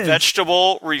 Maybe it's a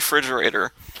vegetable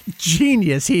refrigerator.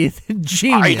 Genius, Heath.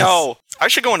 Genius. I know. I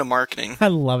should go into marketing. I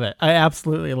love it. I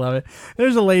absolutely love it.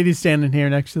 There's a lady standing here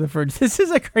next to the fridge. This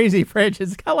is a crazy fridge.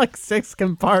 It's got like 6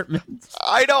 compartments.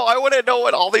 I know. I wouldn't know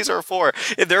what all these are for.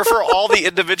 They're for all the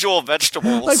individual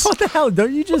vegetables. Like, what the hell?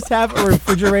 Don't you just have a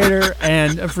refrigerator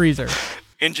and a freezer?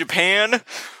 In Japan,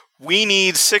 we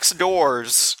need 6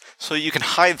 doors so you can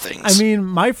hide things. I mean,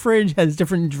 my fridge has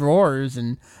different drawers,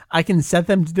 and I can set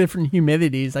them to different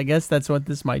humidities. I guess that's what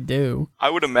this might do.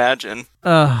 I would imagine.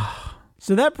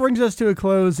 So that brings us to a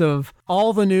close of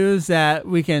all the news that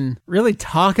we can really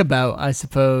talk about, I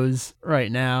suppose,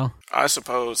 right now. I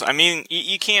suppose. I mean,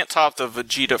 you can't top the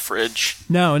Vegeta fridge.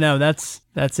 No, that's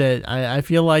it. I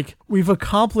feel like we've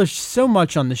accomplished so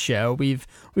much on the show. We've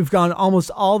gone almost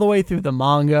all the way through the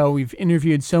manga. We've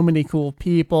interviewed so many cool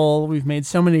people. We've made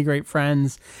so many great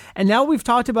friends. And now we've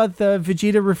talked about the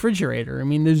Vegeta refrigerator. I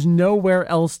mean, there's nowhere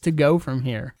else to go from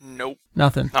here. Nope.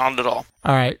 Nothing. Not at all.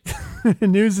 All right.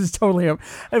 News is totally over.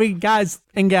 I mean, guys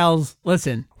and gals,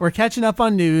 listen. We're catching up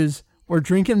on news. We're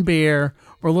drinking beer.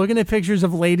 We're looking at pictures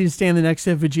of ladies standing next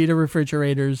to Vegeta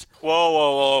refrigerators.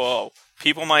 Whoa.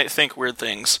 People might think weird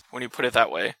things when you put it that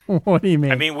way. What do you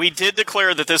mean? I mean, we did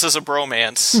declare that this is a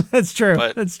bromance. That's true.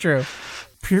 That's true.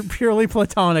 Purely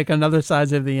platonic on other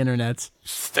sides of the internet.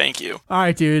 Thank you. All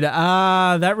right, dude.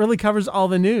 That really covers all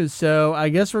the news. So I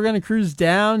guess we're going to cruise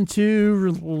down to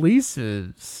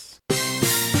releases.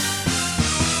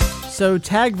 So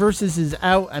Tag Versus is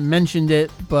out. I mentioned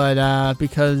it, but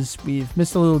because we've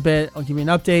missed a little bit, I'll give you an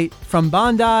update. From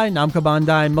Bandai, Namco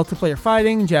Bandai, multiplayer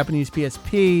fighting, Japanese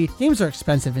PSP. Games are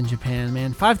expensive in Japan,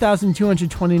 man.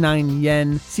 5,229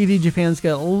 yen. CD Japan's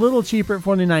got a little cheaper at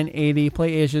 49.80.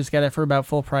 Play Asia's got it for about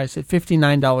full price at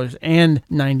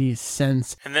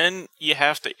 $59.90. And then you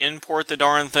have to import the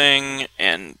darn thing,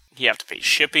 and you have to pay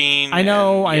shipping. I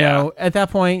know. At that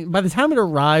point, by the time it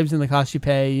arrives and the cost you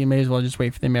pay, you may as well just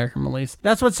wait for the American release.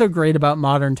 That's what's so great about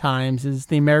modern times is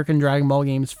the American Dragon Ball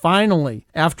games finally,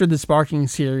 after the Sparking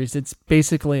series, it's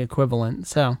basically equivalent.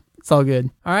 So it's all good.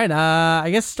 All right,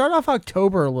 I guess start off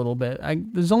October a little bit.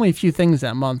 There's only a few things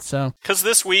that month, so. Because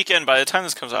this weekend, by the time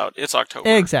this comes out, it's October.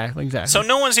 Exactly. So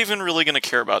no one's even really going to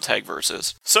care about Tag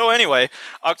Versus. So anyway,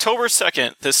 October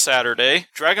 2nd, this Saturday,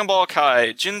 Dragon Ball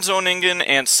Kai, Jinzo Ningen,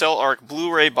 and Cell Arc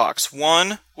Blu-ray Box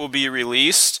 1 will be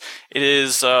released. It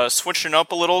is switching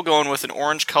up a little, going with an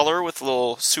orange color with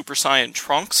little Super Saiyan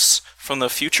Trunks from the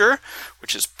future,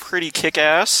 which is pretty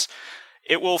kick-ass.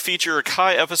 It will feature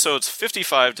Kai episodes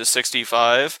 55 to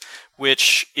 65,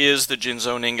 which is the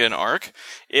Jinzo Ningen arc.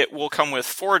 It will come with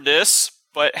 4 discs,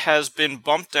 but has been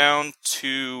bumped down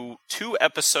to 2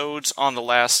 episodes on the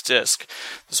last disc.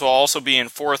 This will also be in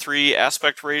 4:3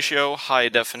 aspect ratio, high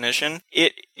definition.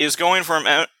 It is going from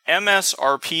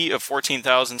MSRP of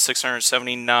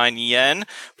 14,679 yen,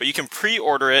 but you can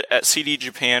pre-order it at CD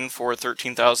Japan for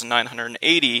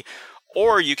 13,980.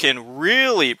 Or you can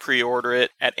really pre-order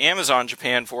it at Amazon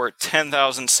Japan for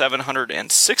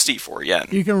 10,764 yen.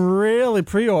 You can really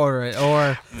pre-order it,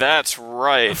 or... That's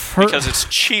right, because it's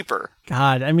cheaper.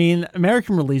 God, I mean,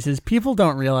 American releases, people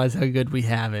don't realize how good we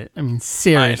have it. I mean,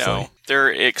 seriously. I know.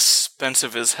 They're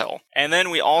expensive as hell. And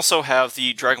then we also have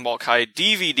the Dragon Ball Kai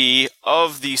DVD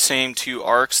of the same 2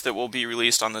 arcs that will be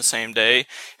released on the same day.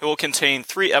 It will contain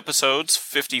 3 episodes,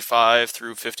 55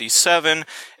 through 57,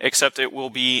 except it will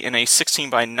be in a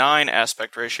 16:9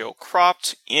 aspect ratio,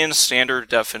 cropped in standard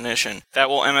definition. That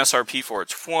will MSRP for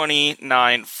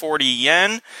 2940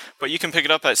 yen, but you can pick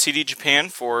it up at CD Japan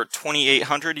for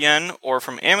 2,800 yen, or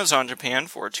from Amazon Japan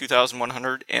for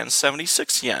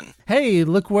 2,176 yen. Hey,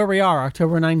 look where we are,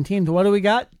 October 19th. What do we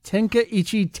got?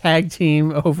 Tenkaichi Tag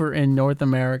Team over in North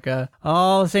America.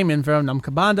 All the same info.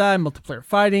 Namco Bandai, multiplayer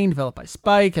fighting, developed by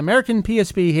Spike, American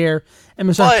PSP here,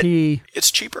 MSRP. But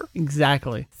it's cheaper.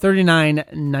 Exactly.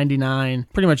 $39.99.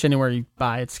 Pretty much anywhere you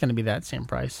buy, it's going to be that same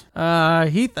price.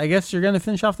 Heath, I guess you're going to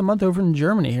finish off the month over in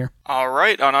Germany here. All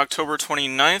right. On October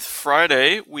 29th,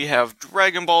 Friday, we have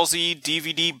Dragon Ball Z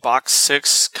DVD Box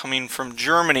 6 coming from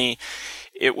Germany.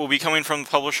 It will be coming from the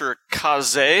publisher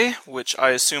Kaze, which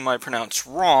I assume I pronounced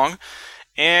wrong,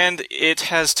 and it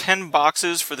has 10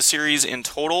 boxes for the series in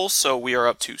total, so we are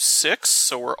up to 6,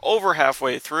 so we're over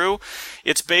halfway through.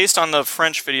 It's based on the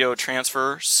French video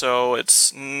transfer, so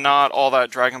it's not all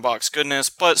that Dragon Box goodness,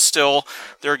 but still,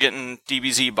 they're getting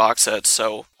DBZ box sets,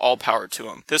 so all power to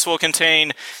them. This will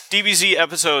contain DBZ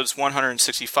episodes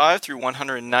 165 through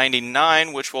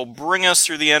 199, which will bring us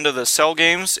through the end of the Cell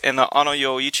games and the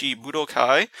Ano-Yo-Ichi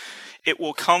Budokai. It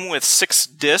will come with 6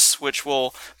 discs, which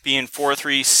will be in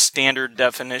 4:3 standard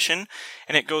definition,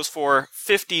 and it goes for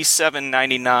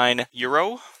 €57.99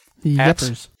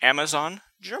 at Amazon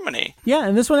Germany. Yeah,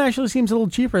 and this one actually seems a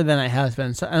little cheaper than it has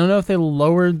been. So I don't know if they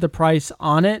lowered the price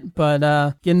on it, but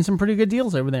getting some pretty good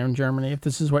deals over there in Germany if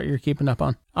this is what you're keeping up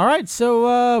on. All right,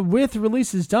 so with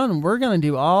releases done, we're going to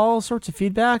do all sorts of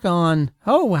feedback on,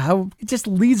 how it just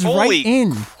leads right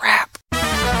in. Holy crap.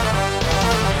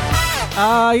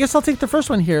 I guess I'll take the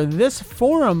first one here. This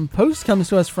forum post comes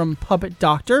to us from Puppet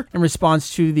Doctor in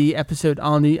response to the episode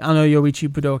on the Ano-Yo-Ichi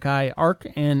Budokai arc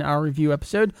and our review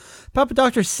episode. Puppet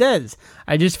Doctor says,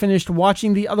 I just finished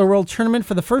watching the Otherworld tournament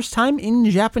for the first time in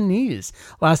Japanese.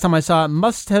 Last time I saw it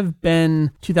must have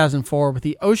been 2004 with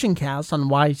the Ocean Cast on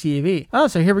YTV. Oh,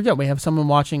 so here we go. We have someone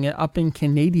watching it up in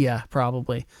Canada,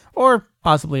 probably. Or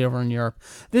possibly over in Europe.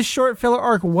 This short filler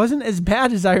arc wasn't as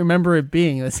bad as I remember it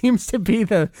being. That seems to be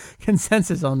the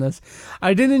consensus on this.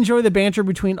 I did enjoy the banter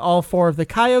between all four of the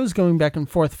Kaios going back and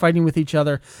forth fighting with each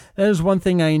other. That is one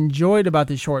thing I enjoyed about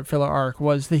the short filler arc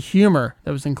was the humor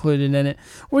that was included in it,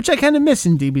 which I kind of miss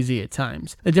in DBZ at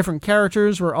times. The different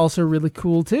characters were also really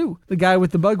cool too. The guy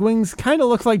with the bug wings kind of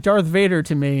looked like Darth Vader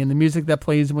to me, and the music that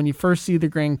plays when you first see the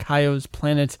Grand Kaio's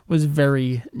planet was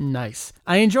very nice.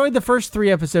 I enjoyed the first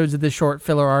 3 episodes of this short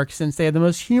filler arc since they had the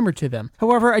most humor to them.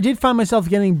 However, I did find myself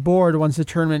getting bored once the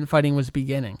tournament fighting was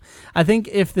beginning. I think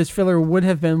if this filler would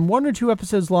have been 1 or 2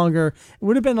 episodes longer, it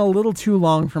would have been a little too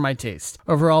long for my taste.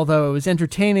 Overall, though, it was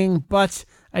entertaining, but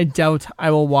I doubt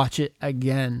I will watch it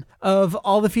again. Of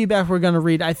all the feedback we're going to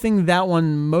read, I think that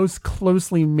one most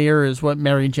closely mirrors what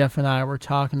Mary, Jeff, and I were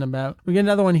talking about. We get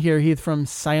another one here, Heath, from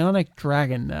Psionic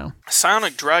Dragon, though.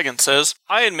 Psionic Dragon says,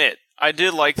 I admit, I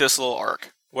did like this little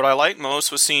arc. What I liked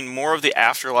most was seeing more of the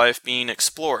afterlife being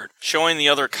explored, showing the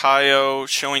other Kaio,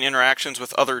 showing interactions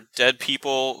with other dead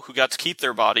people who got to keep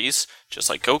their bodies, just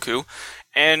like Goku,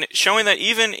 and showing that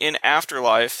even in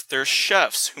afterlife, there's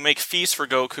chefs who make feasts for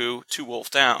Goku to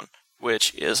wolf down,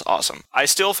 which is awesome. I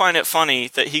still find it funny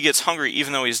that he gets hungry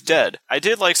even though he's dead. I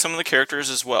did like some of the characters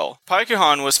as well.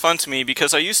 Paikuhan was fun to me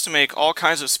because I used to make all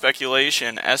kinds of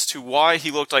speculation as to why he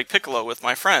looked like Piccolo with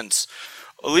my friends.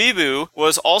 Olibu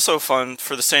was also fun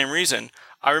for the same reason.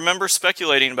 I remember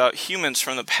speculating about humans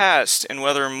from the past and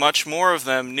whether much more of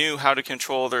them knew how to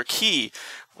control their ki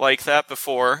like that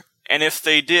before, and if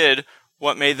they did,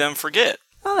 what made them forget.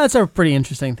 Well, that's a pretty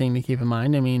interesting thing to keep in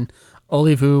mind. I mean,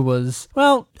 Olivu was,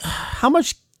 well, how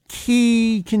much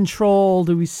key control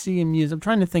do we see him use? I'm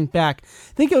trying to think back.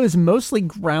 I think it was mostly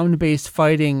ground-based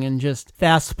fighting and just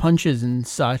fast punches and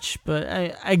such, but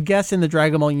I guess in the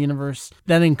Dragon Ball universe,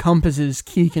 that encompasses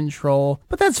key control.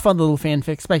 But that's fun little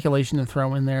fanfic speculation to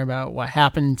throw in there about what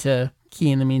happened to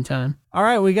Key in the meantime. All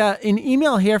right, we got an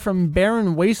email here from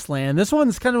Baron Wasteland. This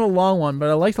one's kind of a long one, but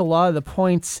I liked a lot of the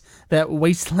points that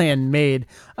Wasteland made.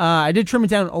 I did trim it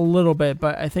down a little bit,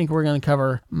 but I think we're going to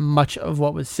cover much of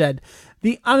what was said.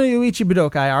 The Ano-Yo-Ichi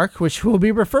Budokai arc, which will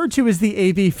be referred to as the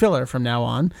AB filler from now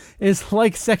on, is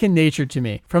like second nature to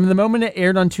me. From the moment it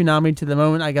aired on Toonami to the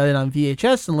moment I got it on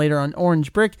VHS and later on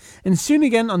Orange Brick, and soon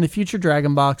again on the future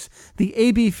Dragon Box, the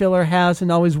AB filler has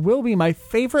and always will be my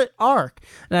favorite arc,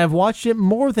 and I've watched it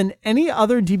more than any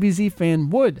other DBZ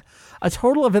fan would. A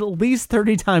total of at least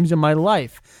 30 times in my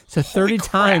life. So 30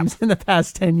 times in the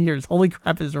past 10 years. Holy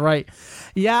crap is right.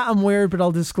 Yeah, I'm weird, but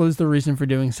I'll disclose the reason for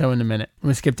doing so in a minute. I'm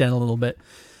going to skip down a little bit.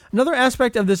 Another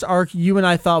aspect of this arc you and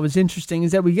I thought was interesting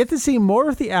is that we get to see more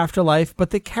of the afterlife,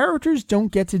 but the characters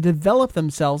don't get to develop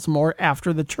themselves more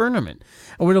after the tournament.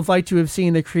 I would have liked to have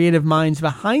seen the creative minds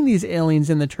behind these aliens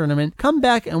in the tournament come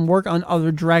back and work on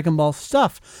other Dragon Ball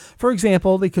stuff. For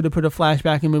example, they could have put a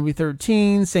flashback in movie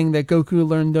 13 saying that Goku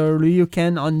learned the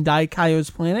Ryuken on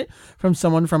Daikaio's planet from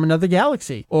someone from another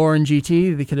galaxy. Or in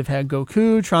GT, they could have had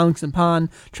Goku, Trunks, and Pan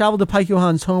travel to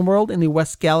Paikuhan's homeworld in the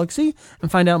West Galaxy and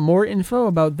find out more info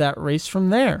about that race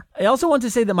from there. I also want to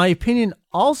say that my opinion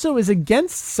also is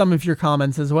against some of your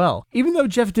comments as well. Even though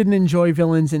Jeff didn't enjoy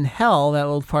Villains in Hell, that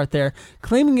little part there,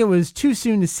 claiming it was too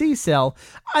soon to see Cell,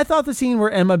 I thought the scene where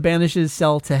Emma banishes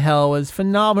Cell to Hell was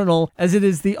phenomenal, as it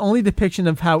is the only depiction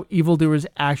of how evildoers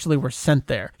actually were sent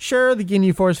there. Sure, the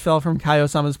Ginyu Force fell from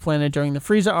Kaio-sama's planet during the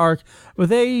Frieza arc, but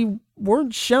they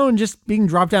weren't shown just being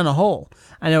dropped down a hole.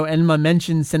 I know Enma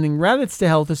mentioned sending rabbits to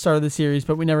Hell at the start of the series,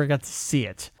 but we never got to see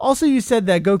it. Also, you said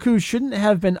that Goku shouldn't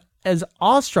have been as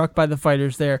awestruck by the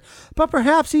fighters there, but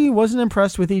perhaps he wasn't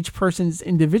impressed with each person's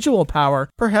individual power,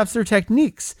 perhaps their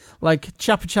techniques, like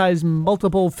Chapachai's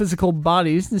multiple physical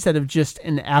bodies instead of just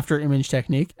an after-image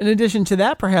technique. In addition to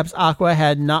that, perhaps Aqua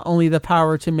had not only the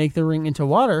power to make the ring into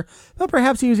water, but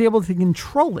perhaps he was able to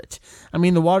control it. I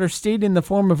mean, the water stayed in the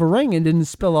form of a ring and didn't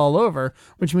spill all over,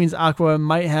 which means Aqua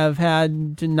might have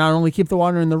had to not only keep the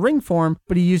water in the ring form,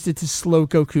 but he used it to slow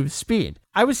Goku's speed.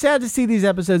 I was sad to see these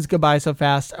episodes go by so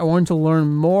fast. I wanted to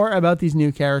learn more about these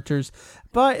new characters,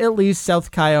 but at least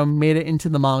South Kaio made it into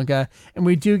the manga, and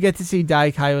we do get to see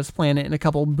Dai Kaio's planet in a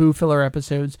couple Boo filler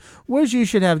episodes, which you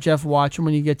should have Jeff watch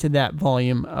when you get to that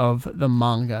volume of the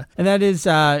manga. And that is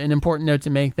an important note to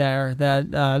make there,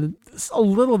 that a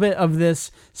little bit of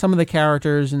this, some of the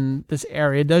characters in this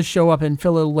area does show up in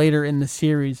filler later in the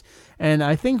series, and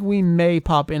I think we may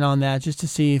pop in on that just to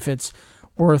see if it's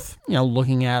worth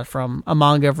looking at from a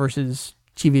manga versus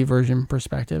TV version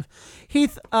perspective.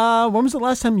 Heath, when was the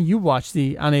last time you watched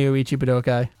the Ano-Yo-Ichi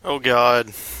Budokai? Oh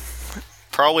God,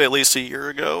 probably at least a year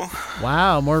ago.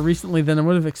 Wow, more recently than I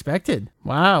would have expected.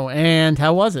 Wow, and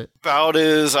how was it? About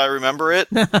as I remember it.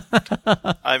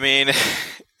 I mean,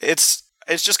 it's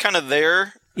just kind of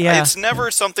there. Yeah, it's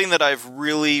never something that I've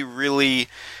really.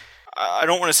 I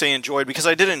don't want to say enjoyed, because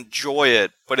I did enjoy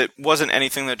it, but it wasn't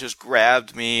anything that just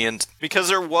grabbed me, and because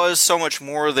there was so much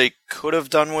more they could have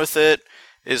done with it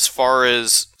as far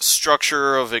as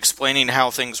structure of explaining how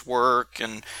things work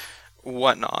and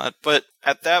whatnot. But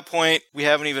at that point, we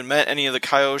haven't even met any of the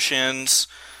Kaioshins,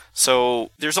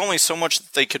 so there's only so much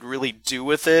that they could really do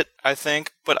with it, I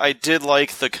think. But I did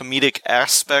like the comedic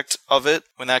aspect of it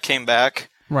when that came back.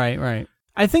 Right.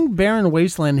 I think Barren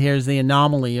Wasteland here is the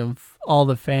anomaly of all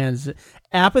the fans.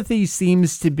 Apathy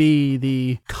seems to be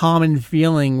the common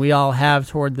feeling we all have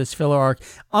toward this filler arc,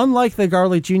 unlike the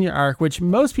Garlic Jr. arc, which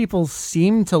most people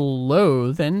seem to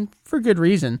loathe, and for good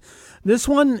reason. This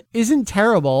one isn't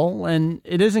terrible, and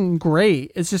it isn't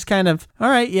great. It's just kind of, all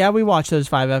right, yeah, we watched those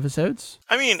 5 episodes.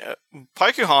 I mean,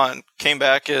 Paikuhan came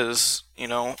back as,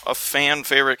 a fan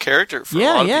favorite character for a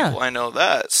lot of people. I know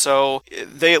that. So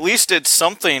they at least did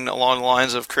something along the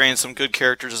lines of creating some good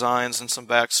character designs and some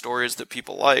backstories that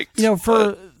people liked.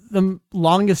 For the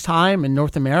longest time in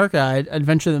North America, I'd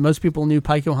venture that most people knew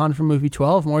Paikuhan from movie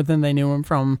 12 more than they knew him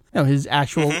from his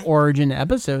actual origin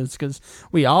episodes, because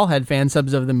we all had fan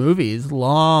subs of the movies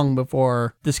long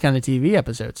before this kind of TV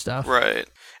episode stuff. Right.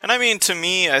 And I mean, to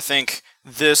me, I think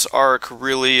this arc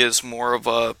really is more of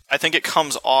I think it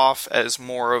comes off as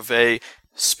more of a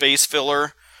space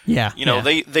filler. Yeah.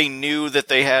 They knew that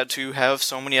they had to have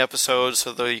so many episodes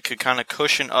so they could kind of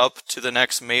cushion up to the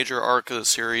next major arc of the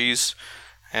series.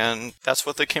 And that's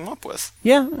what they came up with.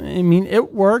 Yeah, I mean,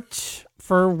 it worked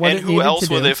for what it needed to do. And who else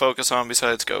would they focus on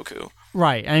besides Goku?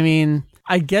 Right. I mean,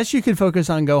 I guess you could focus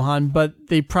on Gohan, but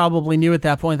they probably knew at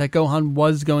that point that Gohan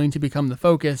was going to become the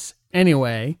focus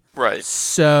anyway. Right.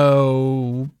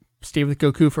 So stay with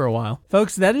Goku for a while.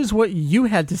 Folks, that is what you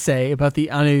had to say about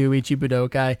the Ano-Yo-Ichi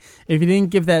Budokai. If you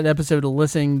didn't give that episode a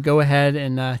listen, go ahead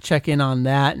and check in on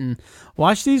that and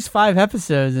watch these 5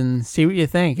 episodes and see what you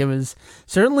think. It was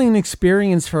certainly an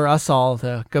experience for us all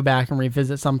to go back and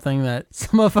revisit something that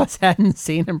some of us hadn't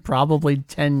seen in probably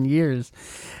 10 years.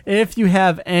 If you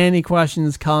have any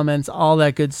questions, comments, all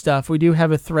that good stuff, we do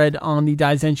have a thread on the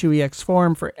Daizenshuu EX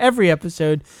forum for every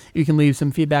episode. You can leave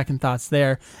some feedback and thoughts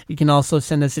there. You can also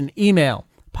send us an email,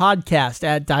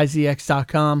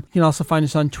 podcast@daizex.com. You can also find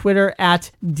us on Twitter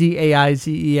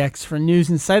 @DAIZEX for news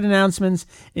and site announcements.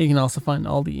 You can also find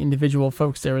all the individual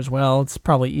folks there as well. It's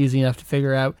probably easy enough to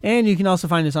figure out. And you can also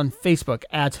find us on Facebook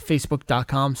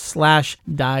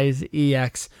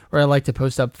facebook.com/DaizeX, where I like to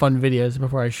post up fun videos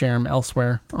before I share them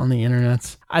elsewhere on the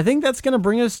internets. I think that's going to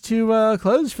bring us to a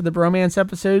close for the Bromance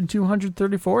episode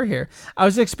 234 here. I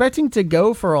was expecting to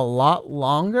go for a lot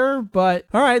longer, but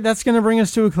all right, that's going to bring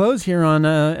us to a close here on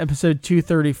episode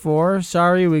 234.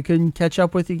 Sorry we couldn't catch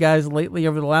up with you guys lately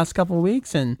over the last couple of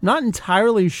weeks, and not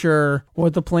entirely sure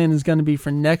what the plan is going to be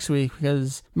for next week,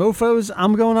 because mofos,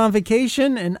 I'm going on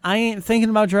vacation, and I ain't thinking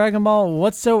about Dragon Ball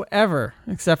whatsoever,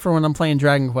 except for when I'm playing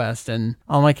Dragon Quest, and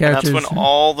all my characters... And that's when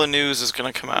all the news is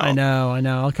going to come out. I know.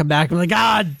 I'll come back and be like,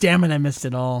 God damn it, I missed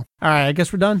it all. All right, I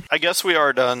guess we're done. I guess we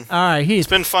are done. All right, Heath. It's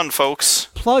been fun, folks.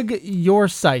 Plug your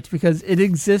site, because it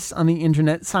exists on the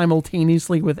internet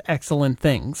simultaneously with excellent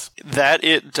things. That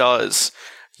it does.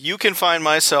 You can find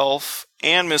myself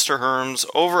and Mr. Herms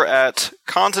over at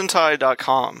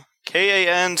kanzentai.com.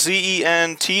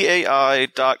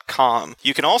 KANZENTAI.com.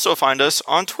 You can also find us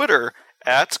on Twitter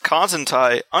at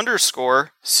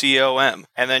Kanzentai_COM.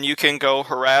 And then you can go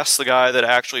harass the guy that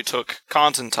actually took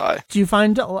Kanzentai. Do you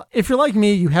find, if you're like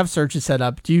me, you have searches set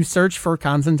up, do you search for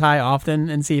Kanzentai often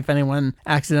and see if anyone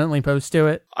accidentally posts to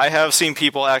it? I have seen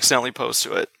people accidentally post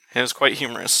to it. It was quite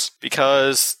humorous,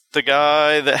 because the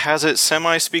guy that has it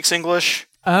semi-speaks English.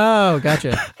 Oh,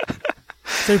 gotcha.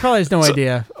 So he probably has no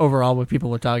idea overall what people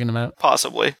were talking about.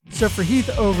 Possibly. So for Heath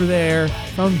over there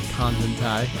from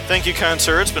Kanzentai. Thank you, kind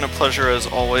sir. It's been a pleasure as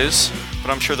always, but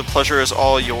I'm sure the pleasure is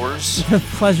all yours. The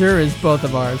pleasure is both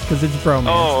of ours, because it's bromance.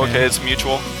 Oh, okay, man. it's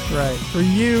mutual. Right. For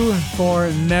you,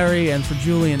 for Mary, and for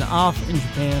Julian off in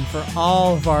Japan, for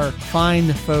all of our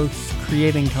fine folks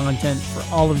creating content, for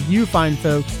all of you fine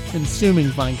folks consuming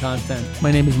fine content. My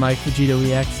name is Mike,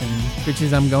 VegettoEX, and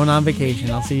bitches, I'm going on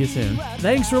vacation. I'll see you soon.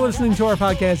 Thanks for listening to our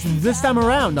podcast this time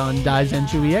around on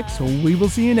Daizenshuu EX. We will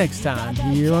see you next time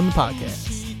here on the podcast.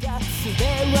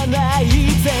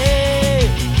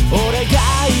 俺が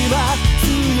今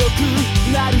強く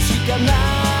なるしか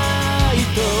ない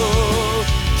と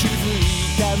気づい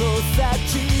たのさ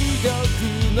地獄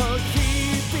の日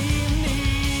々に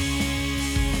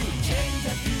選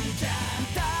択じゃ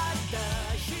たった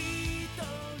一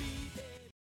人で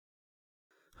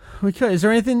We could. Is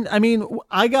there anything? I mean,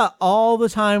 I got all the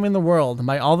time in the world.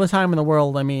 By all the time in the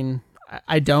world, I mean,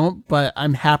 I don't, but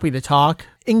I'm happy to talk.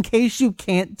 In case you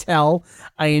can't tell,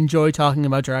 I enjoy talking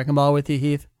about Dragon Ball with you,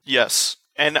 Heath. Yes,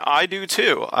 and I do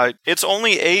too. It's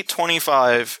only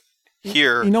 8:25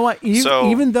 here. You know what?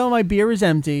 Even though my beer is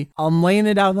empty, I'm laying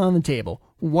it out on the table.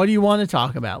 What do you want to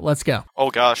talk about? Let's go.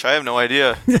 Oh gosh, I have no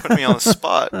idea. Put me on the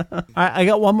spot. All right, I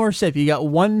got one more sip. You got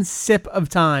one sip of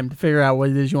time to figure out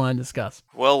what it is you want to discuss.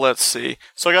 Well, let's see.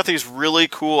 So I got these really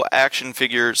cool action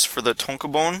figures for the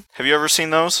Tonkobon. Have you ever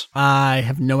seen those? I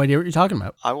have no idea what you're talking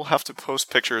about. I will have to post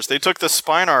pictures. They took the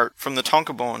spine art from the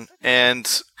Tonkobon,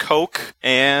 and Coke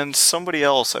and somebody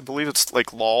else, I believe it's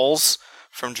like Lols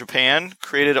from Japan,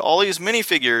 created all these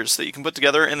minifigures that you can put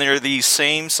together, and they're the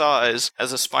same size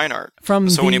as a spine art. From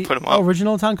so the when you put them up,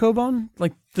 original Tankobon?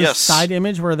 Like the Yes. side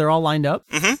image where they're all lined up?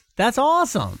 Mm-hmm. That's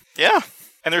awesome. Yeah.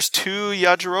 And there's 2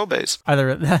 Yajirobes.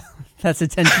 That's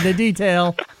attention to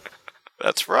detail.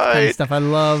 That's Kind of right. stuff I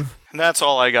love. And that's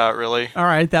all I got, really. All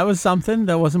right, that was something.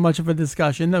 That wasn't much of a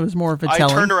discussion. That was more of a telling.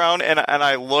 I turned around and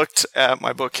I looked at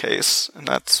my bookcase, and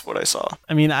that's what I saw.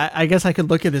 I mean, I guess I could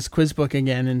look at this quiz book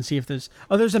again and see if there's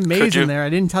a maze in there. I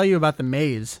didn't tell you about the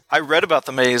maze. I read about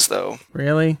the maze, though.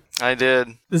 Really? I did.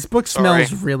 This book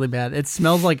smells really bad. It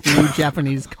smells like new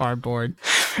Japanese cardboard.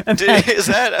 Is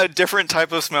that a different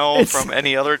type of smell from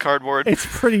any other cardboard? It's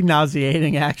pretty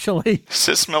nauseating, actually. Does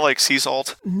it smell like sea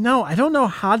salt? No, I don't know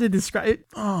how to describe it.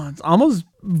 Oh, it's almost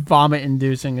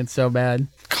vomit-inducing. It's so bad.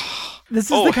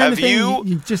 This is the kind of thing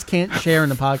you just can't share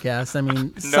in a podcast. I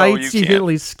mean, sights you can at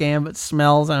least scan, but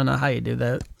smells, I don't know how you do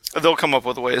that. They'll come up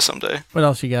with a way someday. What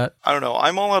else you got? I don't know.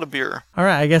 I'm all out of beer. All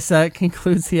right, I guess that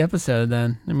concludes the episode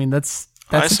then. I mean, that's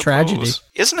a tragedy.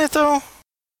 Isn't it, though?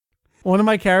 One of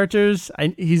my characters,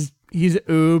 he's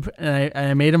Oob, and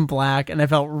I made him black, and I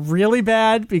felt really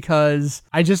bad because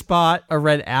I just bought a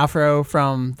red afro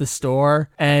from the store,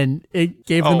 and it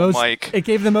gave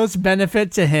the most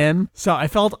benefit to him. So I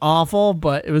felt awful,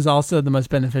 but it was also the most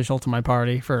beneficial to my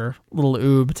party for little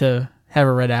Oob to have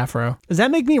a red afro. Does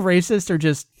that make me racist or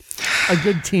just a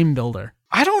good team builder?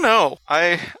 I don't know.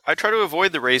 I try to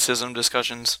avoid the racism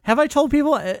discussions. Have I told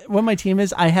people what my team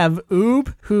is? I have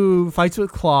Oob, who fights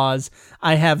with claws.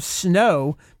 I have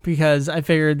Snow, because I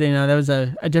figured, that was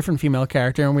a different female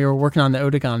character, and we were working on the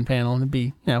Otakon panel, and it'd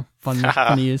be, fun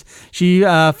to use.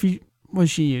 What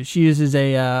does she use? She uses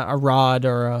a rod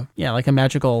or like a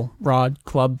magical rod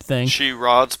club thing. She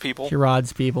rods people. She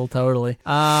rods people, totally.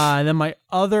 And then my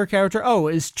other character,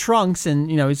 is Trunks, and,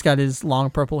 he's got his long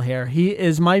purple hair. He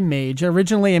is my mage.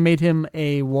 Originally, I made him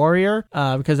a warrior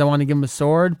because I wanted to give him a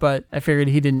sword, but I figured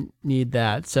he didn't need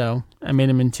that, so I made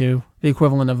him into the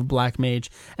equivalent of a black mage.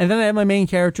 And then I have my main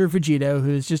character, Vegeta,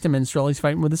 who's just a minstrel. He's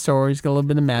fighting with a sword. He's got a little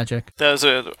bit of magic. That's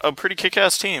a pretty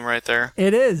kick-ass team right there.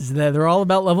 It is. They're all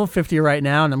about level 50 right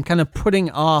now, and I'm kind of putting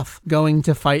off going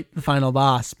to fight the final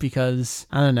boss because,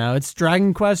 I don't know, it's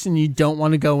Dragon Quest, and you don't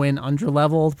want to go in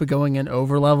under-leveled, but going in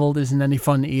over-leveled isn't any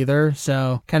fun either,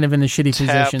 so kind of in a shitty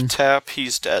position. Tap,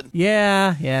 he's dead.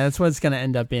 Yeah, that's what it's going to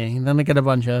end up being. And then I got a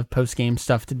bunch of post-game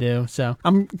stuff to do, so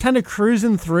I'm kind of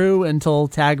cruising through until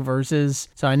Tag Versus.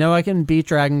 So I know I can beat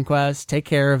Dragon Quest, take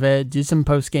care of it, do some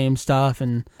post-game stuff,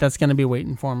 and that's going to be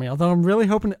waiting for me. Although I'm really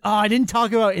hoping... I didn't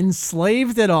talk about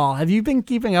Enslaved at all. Have you been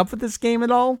keeping up with this game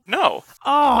at all? No.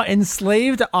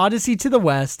 Enslaved Odyssey to the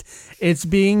West. It's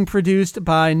being produced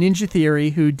by Ninja Theory,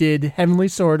 who did Heavenly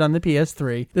Sword on the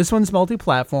PS3. This one's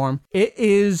multi-platform. It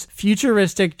is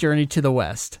futuristic Journey to the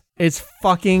West. It's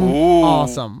fucking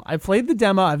awesome. I played the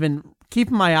demo. I've been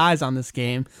keeping my eyes on this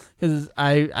game because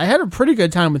I had a pretty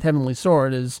good time with Heavenly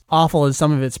Sword, as awful as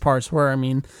some of its parts were. I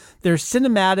mean, there's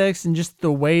cinematics and just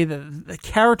the way that the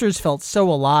characters felt so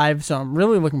alive, so I'm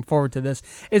really looking forward to this.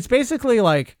 It's basically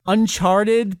like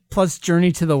Uncharted plus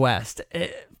Journey to the West.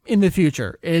 In the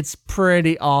future. It's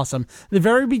pretty awesome. The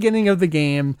very beginning of the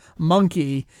game,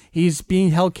 Monkey, he's being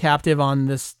held captive on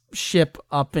this ship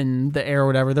up in the air or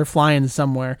whatever. They're flying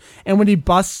somewhere. And when he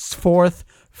busts forth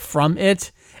from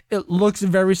it, it looks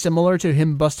very similar to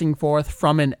him busting forth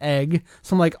from an egg.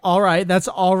 So I'm like, all right, that's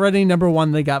already number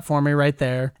one they got for me right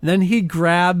there. And then he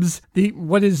grabs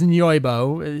what is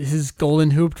Nyoibo, his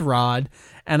golden hooped rod.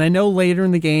 And I know later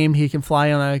in the game he can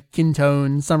fly on a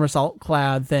Kintone somersault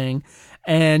cloud thing.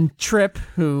 And Trip,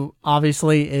 who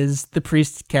obviously is the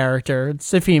priest character,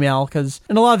 it's a female, because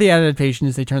in a lot of the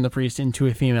adaptations, they turn the priest into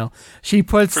a female. She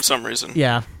puts... For some reason.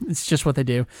 Yeah, it's just what they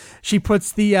do. She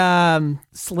puts the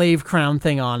slave crown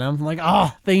thing on him. I'm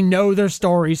like, they know their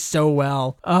story so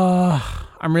well.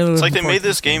 I'm really It's like they made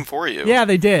this game for you. Yeah,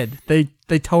 they did. They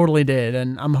totally did.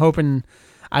 And I'm hoping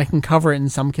I can cover it in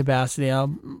some capacity.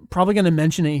 I'm probably going to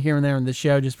mention it here and there in the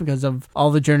show just because of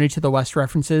all the Journey to the West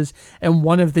references. And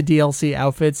one of the DLC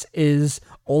outfits is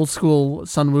old school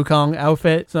Sun Wukong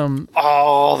outfit. That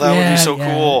would be so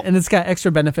cool. And it's got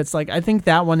extra benefits. Like, I think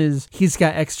that one is he's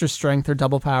got extra strength or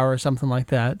double power or something like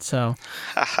that. So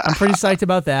I'm pretty psyched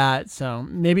about that. So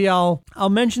maybe I'll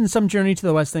mention some Journey to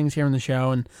the West things here in the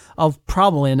show, and I'll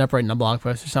probably end up writing a blog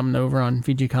post or something over on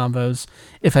VG Convos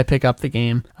if I pick up the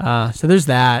game. So there's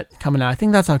that coming out. I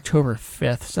think that's October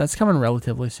 5th. So that's coming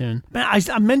relatively soon. Man,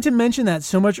 I meant to mention that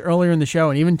so much earlier in the show,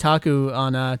 and even Taku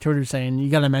on Twitter saying, you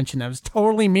got to mention that. I was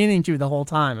totally meaning to the whole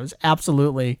time. I was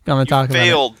absolutely going to talk about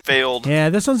it. Failed. Yeah,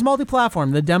 this one's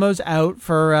multi-platform. The demo's out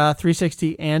for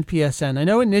 360 and PSN. I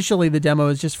know initially the demo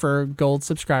is just for gold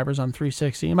subscribers on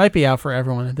 360. It might be out for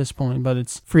everyone at this point, but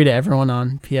it's free to everyone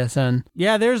on PSN.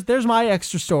 Yeah, there's my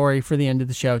extra story for the end of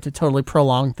the show to totally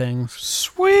prolong things.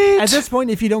 Sweet. At this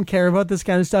point, if you don't care about this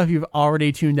kind of stuff, you've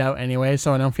already tuned out anyway,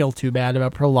 so I don't feel too bad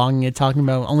about prolonging it, talking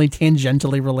about only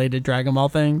tangentially related Dragon Ball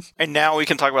things. And now we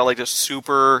can talk about like the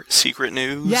super secret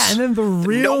news. Yeah, and then the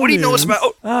real nobody news. knows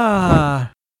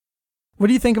about. What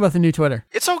do you think about the new Twitter?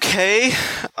 It's okay.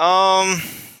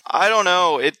 I don't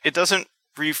know. It doesn't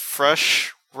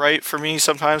refresh right for me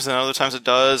sometimes, and other times it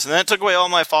does. And then it took away all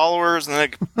my followers, and then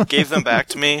it gave them back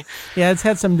to me. Yeah, it's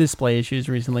had some display issues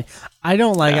recently. I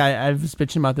don't like, I was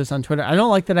bitching about this on Twitter. I don't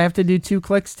like that I have to do 2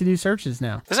 clicks to do searches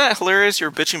now. Isn't that hilarious?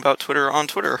 You're bitching about Twitter on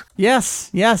Twitter. Yes.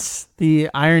 The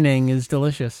ironing is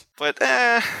delicious. But,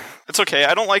 it's okay.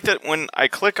 I don't like that when I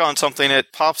click on something,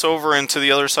 it pops over into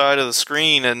the other side of the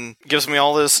screen and gives me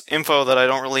all this info that I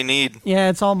don't really need. Yeah,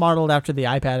 it's all modeled after the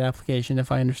iPad application,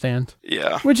 if I understand.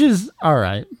 Yeah. Which is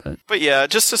alright. But yeah,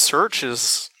 just to search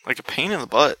is like a pain in the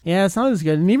butt. Yeah, it's not as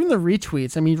good. And even the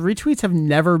retweets. I mean, retweets have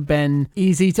never been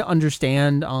easy to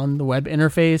understand on the web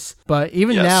interface. But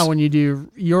even now, when you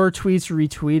do your tweets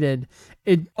retweeted,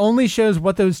 it only shows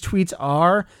what those tweets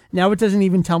are. Now it doesn't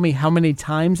even tell me how many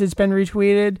times it's been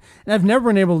retweeted. And I've never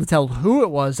been able to tell who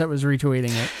it was that was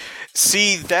retweeting it.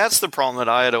 See, that's the problem that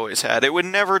I had always had. It would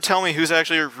never tell me who's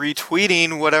actually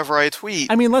retweeting whatever I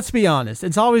tweet. I mean, let's be honest.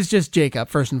 It's always just Jacob,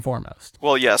 first and foremost.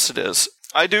 Well, yes, it is.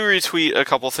 I do retweet a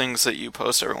couple things that you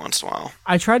post every once in a while.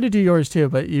 I try to do yours too,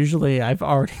 but usually I've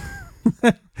already...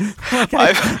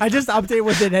 I just update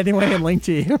with it anyway and link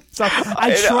to you. So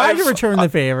I try to return the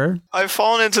favor. I've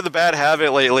fallen into the bad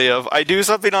habit lately of I do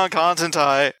something on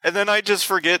Contentai and then I just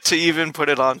forget to even put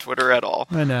it on Twitter at all.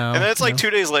 I know. And then it's like 2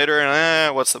 days later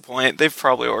and what's the point? They've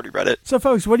probably already read it. So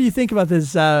folks, what do you think about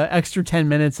this extra 10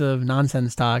 minutes of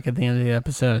nonsense talk at the end of the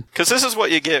episode? Because this is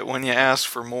what you get when you ask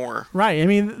for more. Right. I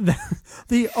mean,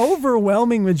 the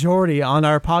overwhelming majority on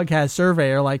our podcast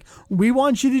survey are like, we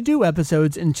want you to do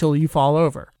episodes until you fall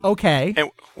over. Okay. And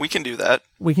we can do that.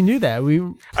 We can do that.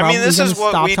 This is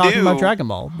what we talking do about Dragon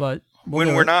Ball, but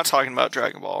when we're not talking about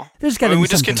Dragon Ball. There's gotta be we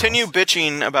just something continue else.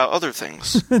 Bitching about other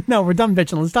things. No, we're done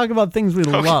bitching. Let's talk about things we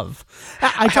love.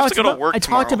 I have to go to work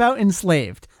tomorrow. Talked about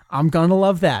Enslaved. I'm gonna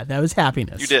love that. That was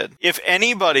happiness. You did. If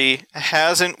anybody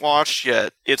hasn't watched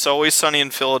yet, It's Always Sunny in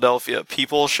Philadelphia.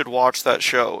 People should watch that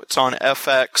show. It's on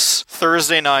FX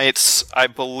Thursday nights. I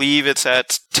believe it's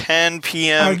at 10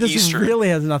 p.m. This Eastern. Really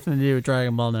has nothing to do with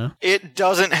Dragon Ball now. It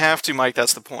doesn't have to, Mike.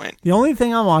 That's the point. The only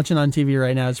thing I'm watching on TV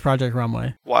right now is Project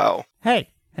Runway. Wow. Hey.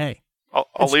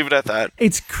 I'll leave it at that.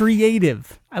 It's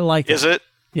creative. I like it. Is it?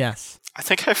 Yes. I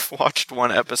think I've watched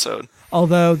one episode.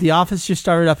 Although The Office just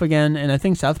started up again, and I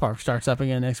think South Park starts up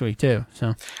again next week too.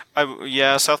 So,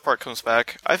 yeah, South Park comes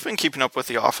back. I've been keeping up with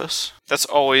The Office. That's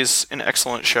always an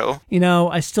excellent show. You know,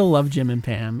 I still love Jim and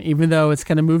Pam, even though it's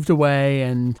kind of moved away.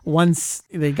 And once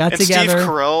they got together, Steve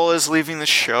Carell is leaving the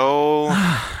show.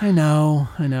 I know.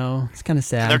 It's kind of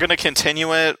sad. And they're going to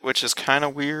continue it, which is kind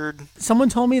of weird. Someone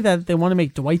told me that they want to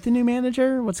make Dwight the new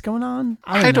manager. What's going on?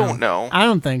 I don't know. I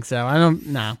don't think so.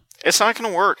 No. It's not going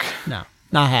to work. No.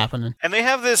 Not happening. And they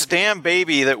have this damn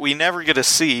baby that we never get to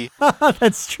see.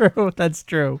 That's true.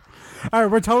 All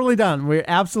right, we're totally done. We're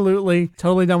absolutely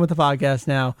totally done with the podcast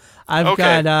now. I've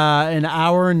got an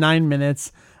hour and 9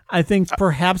 minutes. I think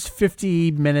perhaps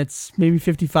 50 minutes, maybe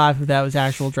 55 of that was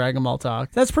actual Dragon Ball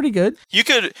talk. That's pretty good. You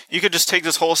could just take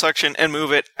this whole section and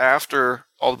move it after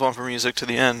all the bumper music to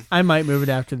the end. I might move it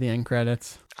after the end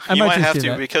credits. You might have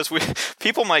to because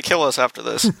people might kill us after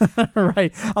this.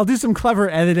 Right. I'll do some clever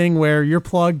editing where your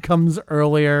plug comes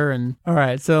earlier. And all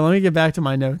right, so let me get back to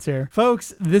my notes here.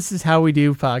 Folks, this is how we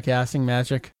do podcasting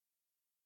magic.